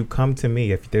 when you come to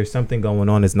me, if there's something going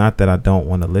on, it's not that I don't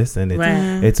want to listen.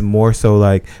 It's more so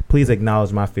like, please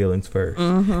acknowledge my feelings first.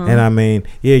 And I mean,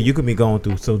 yeah, you could be going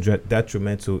through so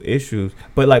detrimental issues,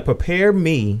 but like prepare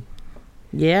me.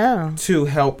 Yeah. To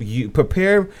help you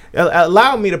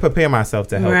allow me to prepare myself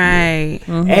to help you.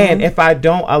 And if I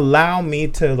don't, allow me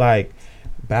to like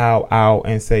bow out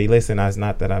and say, listen, it's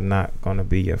not that I'm not gonna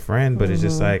be your friend, but it's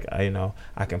just like I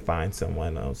can find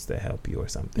someone else to help you or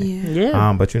something.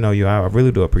 But I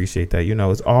really do appreciate that.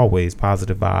 It's always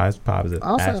positive vibes, positive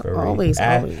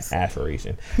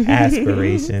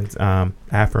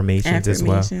affirmations as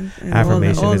well.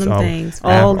 Affirmation is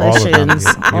all the Asians,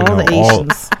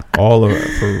 all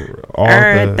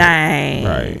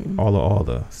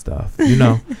the stuff.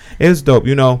 It's dope.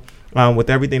 With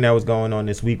everything that was going on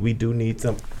this week, we do need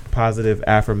some positive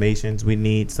affirmations. We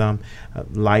need some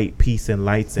light, peace, and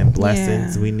lights and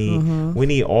blessings. We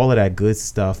need all of that good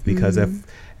stuff, because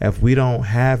if we don't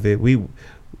have it,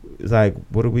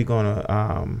 what are we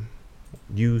gonna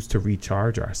use to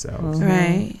recharge ourselves?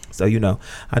 Right. So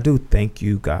I do thank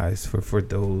you guys for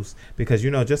those, because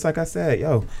just like I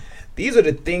said, these are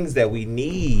the things that we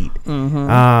need.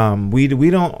 We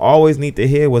don't always need to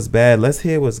hear what's bad. Let's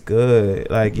hear what's good.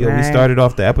 Like we started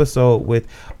off the episode with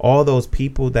all those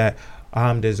people that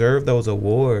deserve those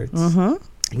awards.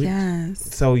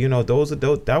 Yes. So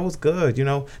that was good.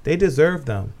 They deserve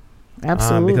them.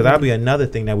 Absolutely. Because that'll be another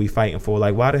thing that we fighting for.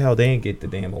 Like, why the hell they ain't get the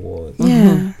damn awards?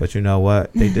 Yeah. But you know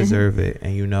what? They deserve it.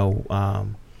 And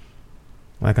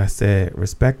like I said,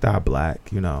 respect our black.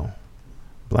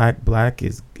 Black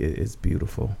is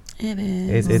beautiful. It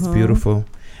is. It's beautiful.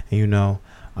 And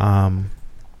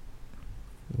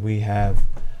we have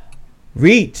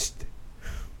reached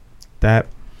that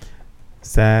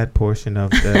sad portion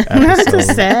of the episode. The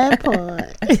sad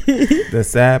part. The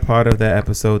sad part of the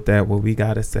episode, that what we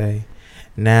gotta say.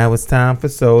 Now it's time for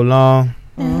so long.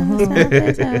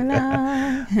 But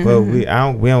we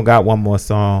don't got one more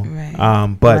song. Right.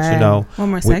 But one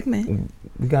more segment.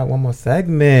 We got one more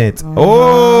segment.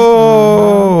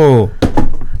 Oh,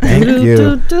 thank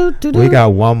you. We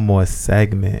got one more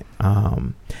segment.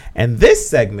 And this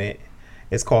segment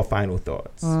is called Final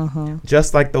Thoughts.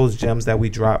 Just like those gems that we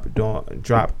dropped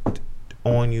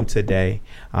on you today,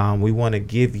 we want to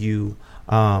give you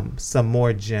some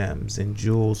more gems and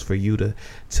jewels for you to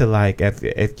like.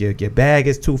 If your bag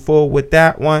is too full with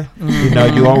that one,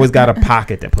 you always got a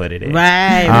pocket to put it in.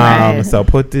 Right. So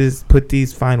put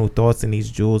these final thoughts and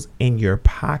these jewels in your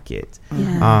pocket,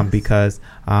 because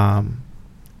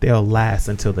they'll last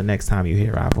until the next time you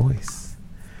hear our voice.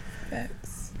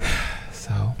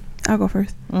 So I'll go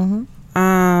first.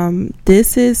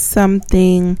 This is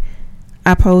something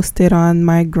I posted on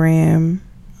my gram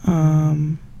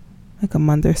like a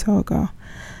month or so ago.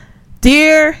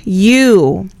 Dear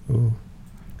you,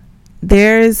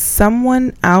 there's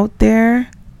someone out there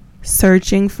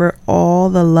searching for all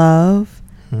the love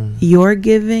you're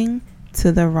giving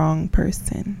to the wrong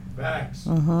person. Facts.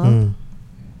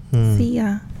 See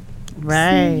ya.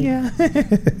 Right. See ya.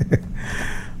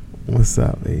 What's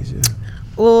up, Asia?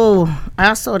 Oh,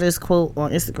 I saw this quote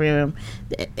on Instagram,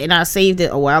 and I saved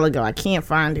it a while ago. I can't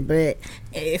find it, but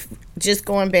if just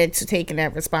going back to taking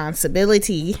that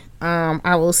responsibility,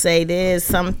 I will say there's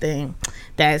something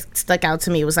that stuck out to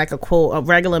me. It was like a quote, a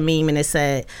regular meme, and it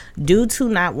said, "Due to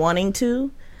not wanting to,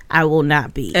 I will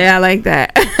not be." Yeah, I like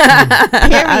that. Period.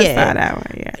 I saw that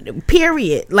one. Yeah.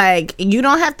 Period. Like, you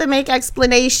don't have to make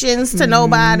explanations to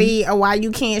nobody or why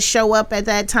you can't show up at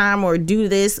that time or do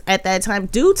this at that time.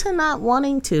 Due to not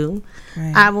wanting to,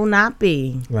 I will not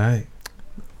be. Right.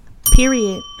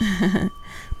 Period.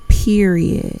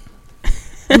 Period.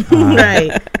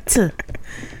 Right.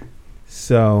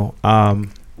 So,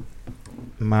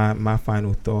 my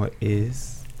final thought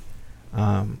is,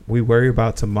 we worry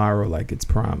about tomorrow like it's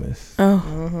promised.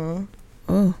 Oh.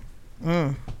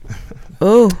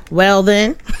 Well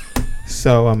then.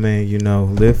 So I mean,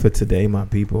 live for today, my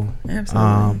people.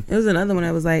 Absolutely. It was another one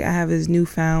that was like, I have this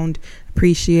newfound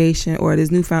appreciation or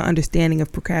this newfound understanding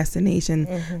of procrastination,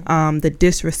 the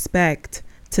disrespect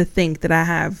to think that I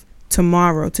have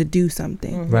tomorrow to do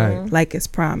something like it's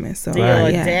promised. So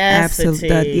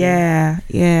absolutely. Yeah.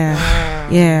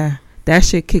 That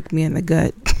shit kicked me in the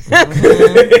gut.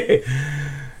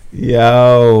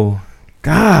 Yo,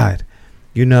 God,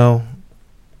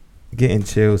 getting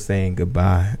chills saying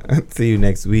goodbye. See you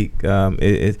next week. I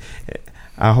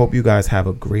hope you guys have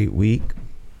a great week.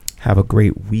 Have a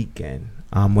great weekend.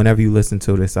 Whenever you listen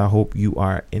to this, I hope you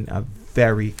are in a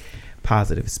very,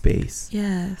 positive space.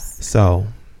 Yes. So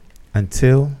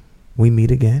until we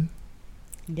meet again,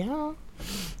 Yeah.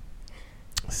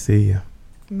 see ya.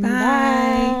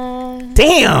 Bye.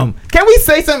 Damn. Can we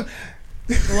say some?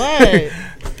 What?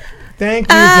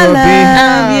 Thank you I for love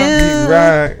being you.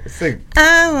 right. Sick.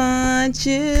 I want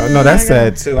you. Oh, no, that's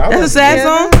sad too. That's a sad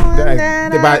song?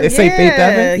 It say Faith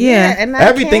Evans? Yeah. and I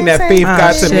Everything can't that say Faith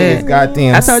got to me shit. is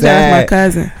goddamn I told you sad. that's my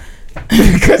cousin.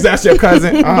 Because that's your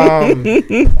cousin.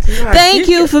 Thank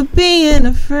you for being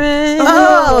a friend.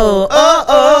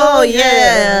 Oh,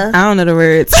 yeah. I don't know the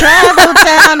words. Travel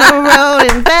down the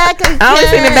road and back again. I only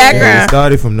sing the Yeah, it background.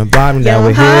 started from the bottom. Now Your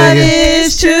we're Heart here.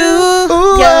 is true.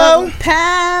 Your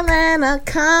pal and a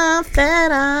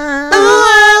confidant.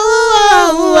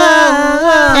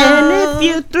 And if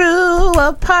you threw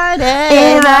a party,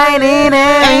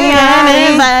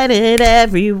 invited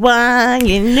everyone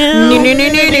you knew.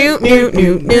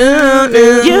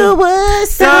 You would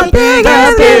say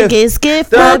the biggest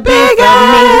gift would be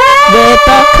from me. With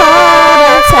a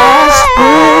card attached,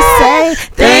 would say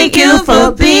thank you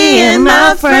for being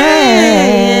my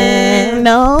friend.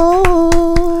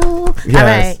 No. Yes. All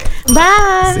right.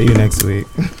 Bye. See you next week.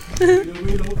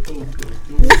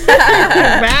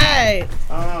 Right.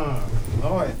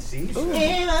 Lord, Jesus.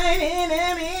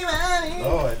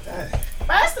 Lord,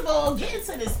 First of all, get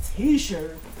into this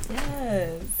t-shirt.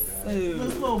 Yes.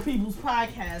 This Little People's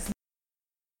Podcast